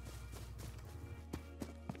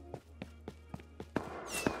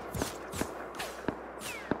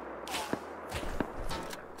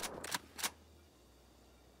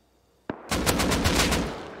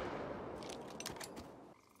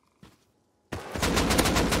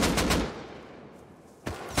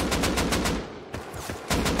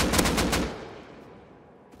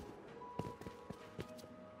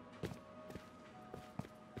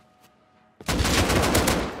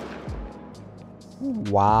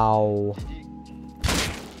 Wow.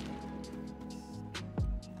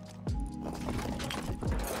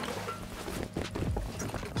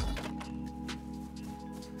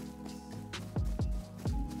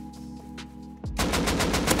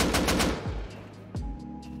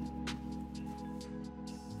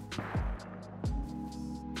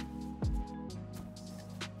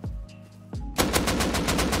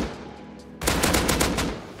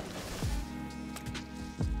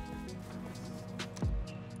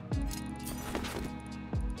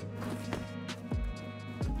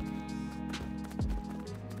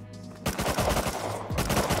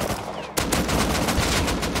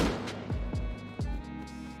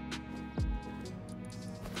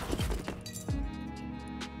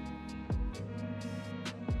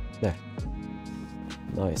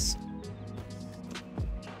 Nice.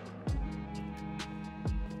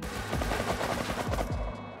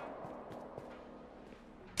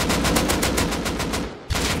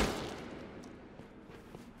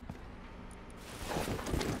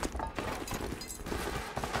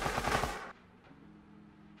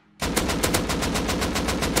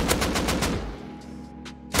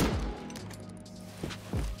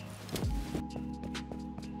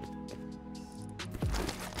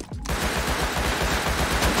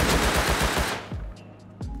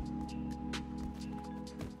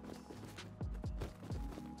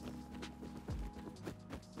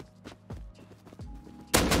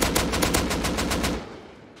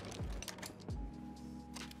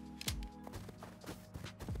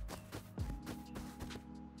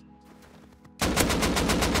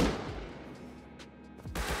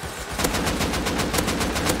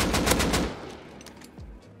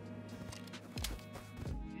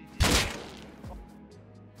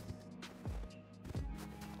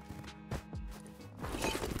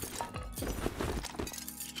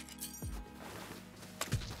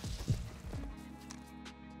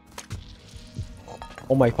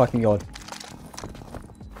 Oh my fucking god.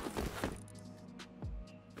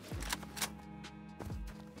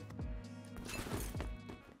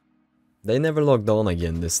 They never logged on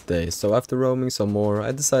again this day, so after roaming some more,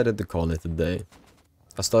 I decided to call it a day.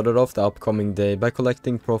 I started off the upcoming day by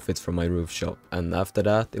collecting profits from my roof shop, and after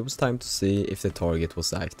that it was time to see if the target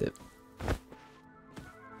was active.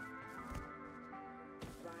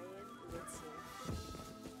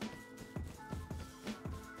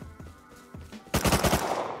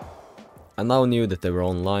 I now knew that they were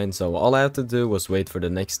online, so all I had to do was wait for the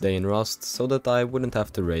next day in Rust, so that I wouldn't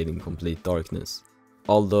have to raid in complete darkness.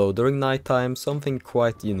 Although during nighttime something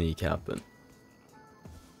quite unique happened.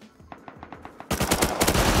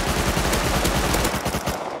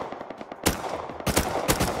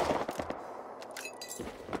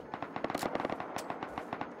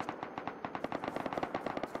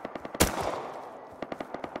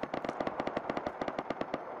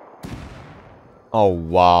 Oh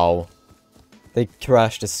wow. They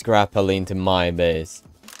crashed the scrap heli into my base.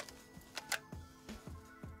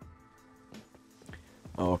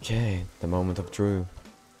 Okay, the moment of truth.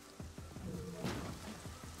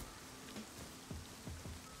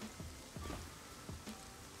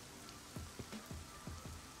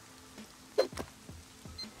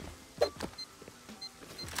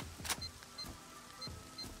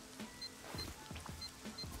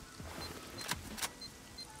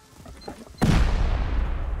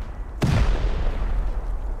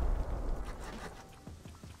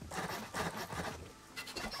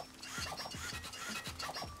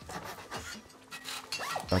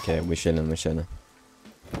 Okay, we're chilling.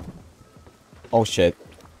 Oh shit.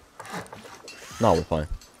 No, we're fine.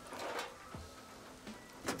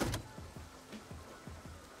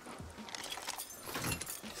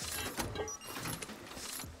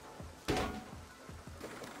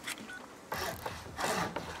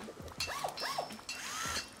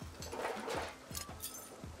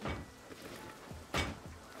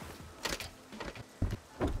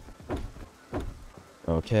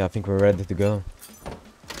 Okay, I think we're ready to go.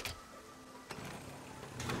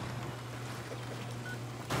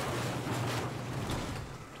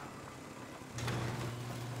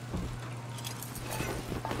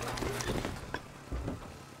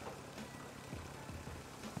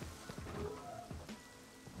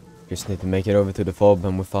 Just need to make it over to the fob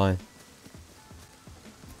and we're fine.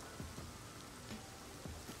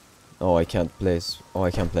 Oh, I can't place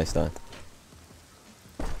that.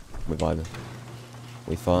 We're vibing.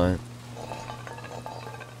 We're fine.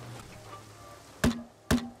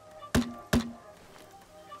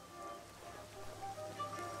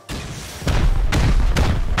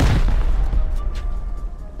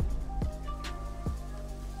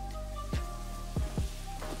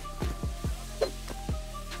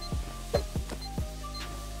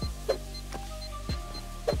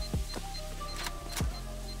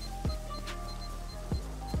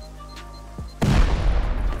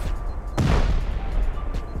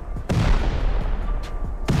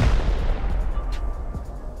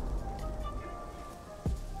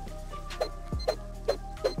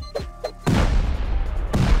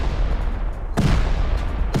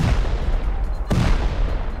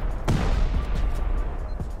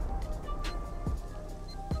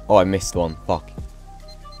 Oh, I missed one. Fuck.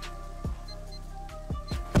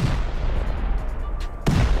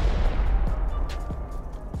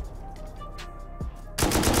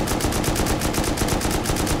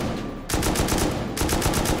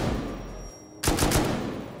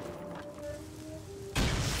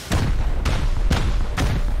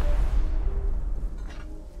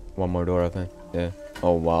 One more door, I think. Yeah.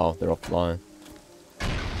 Oh wow, they're offline.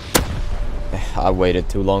 I waited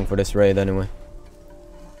too long for this raid anyway.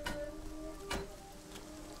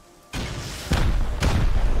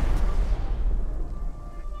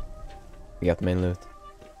 We got main loot.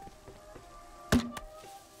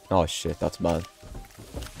 Oh shit, that's bad.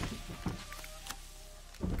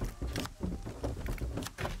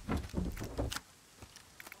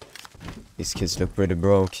 These kids look pretty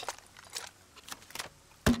broke.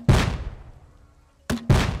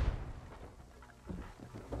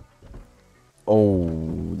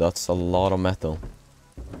 Oh, that's a lot of metal.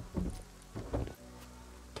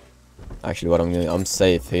 Actually, what I'm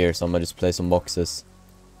safe here, so I'm gonna just play some boxes.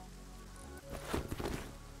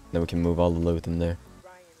 Then we can move all the loot in there.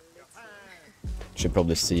 Should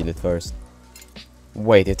probably seal it first.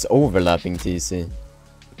 Wait, it's overlapping TC.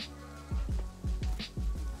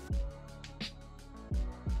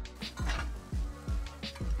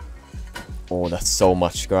 Oh, that's so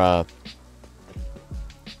much scrap.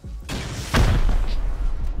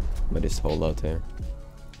 But just hold out here.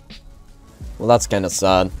 Well, that's kind of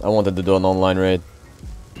sad. I wanted to do an online raid.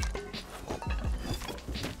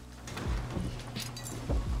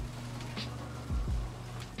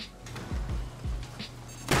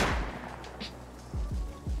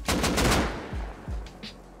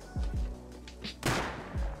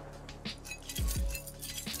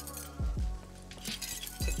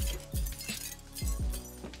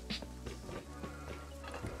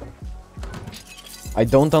 I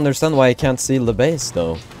don't understand why I can't seal the base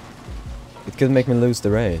though. It could make me lose the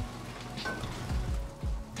raid.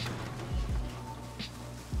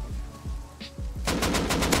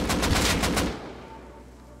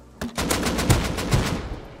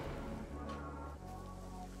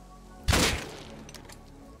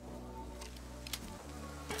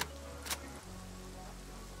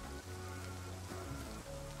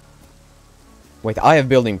 Wait, I have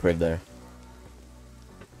building priv there.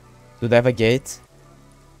 Do they have a gate?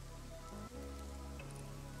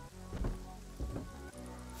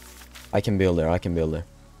 I can build there, I can build there.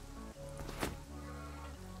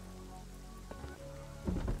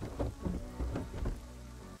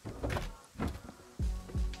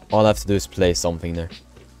 All I have to do is place something there.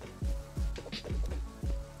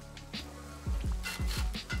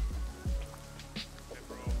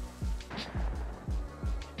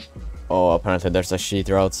 Oh, apparently there's a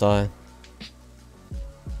cheater outside.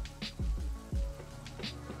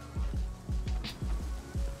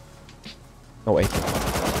 Oh wait.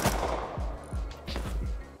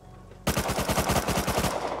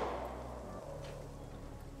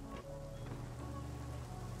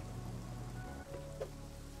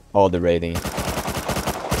 Oh, the raiding.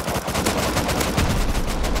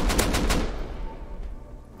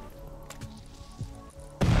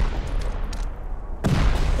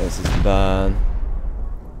 This is bad.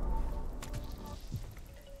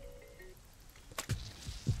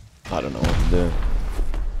 I don't know what to do.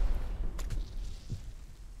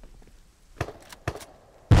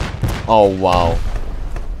 Oh, wow.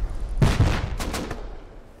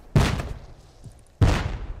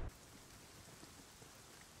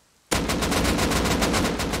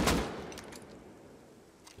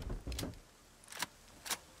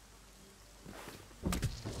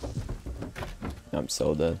 I'm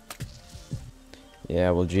so dead.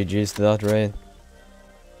 Yeah, well, GG's to that raid.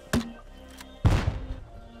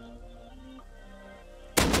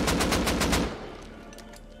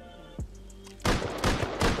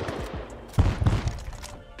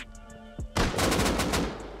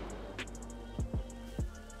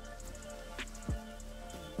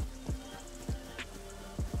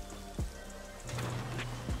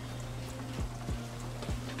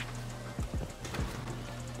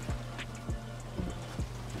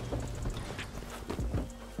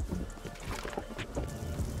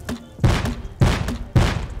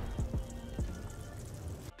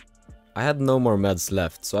 I had no more meds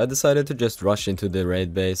left, so I decided to just rush into the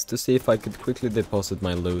raid base to see if I could quickly deposit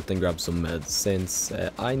my loot and grab some meds, since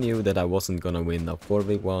I knew that I wasn't gonna win a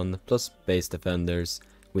 4v1 plus base defenders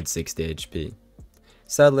with 60 HP.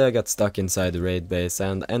 Sadly, I got stuck inside the raid base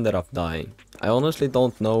and ended up dying. I honestly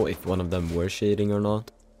don't know if one of them were cheating or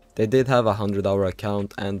not. They did have a 100-hour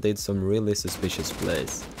account and did some really suspicious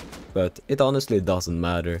plays. But it honestly doesn't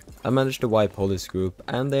matter. I managed to wipe Holly's group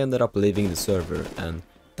and they ended up leaving the server, and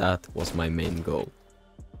that was my main goal.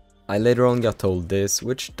 I later on got told this,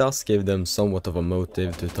 which does give them somewhat of a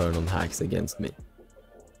motive to turn on hacks against me.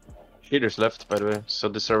 Cheaters left, by the way, so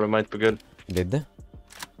the server might be good. Did they?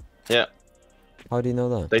 Yeah. How do you know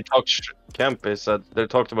that? They talked camp is that they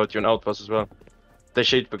talked about you in Outpost as well. They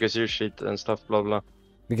cheat because you cheat and stuff, blah blah.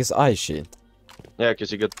 Because I cheat. Yeah,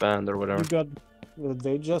 cause you got banned or whatever. You got.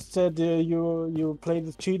 They just said you played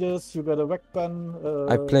with cheaters. You got a weapon.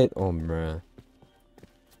 I played. Oh, bruh.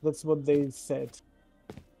 That's what they said.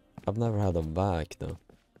 I've never had a back though.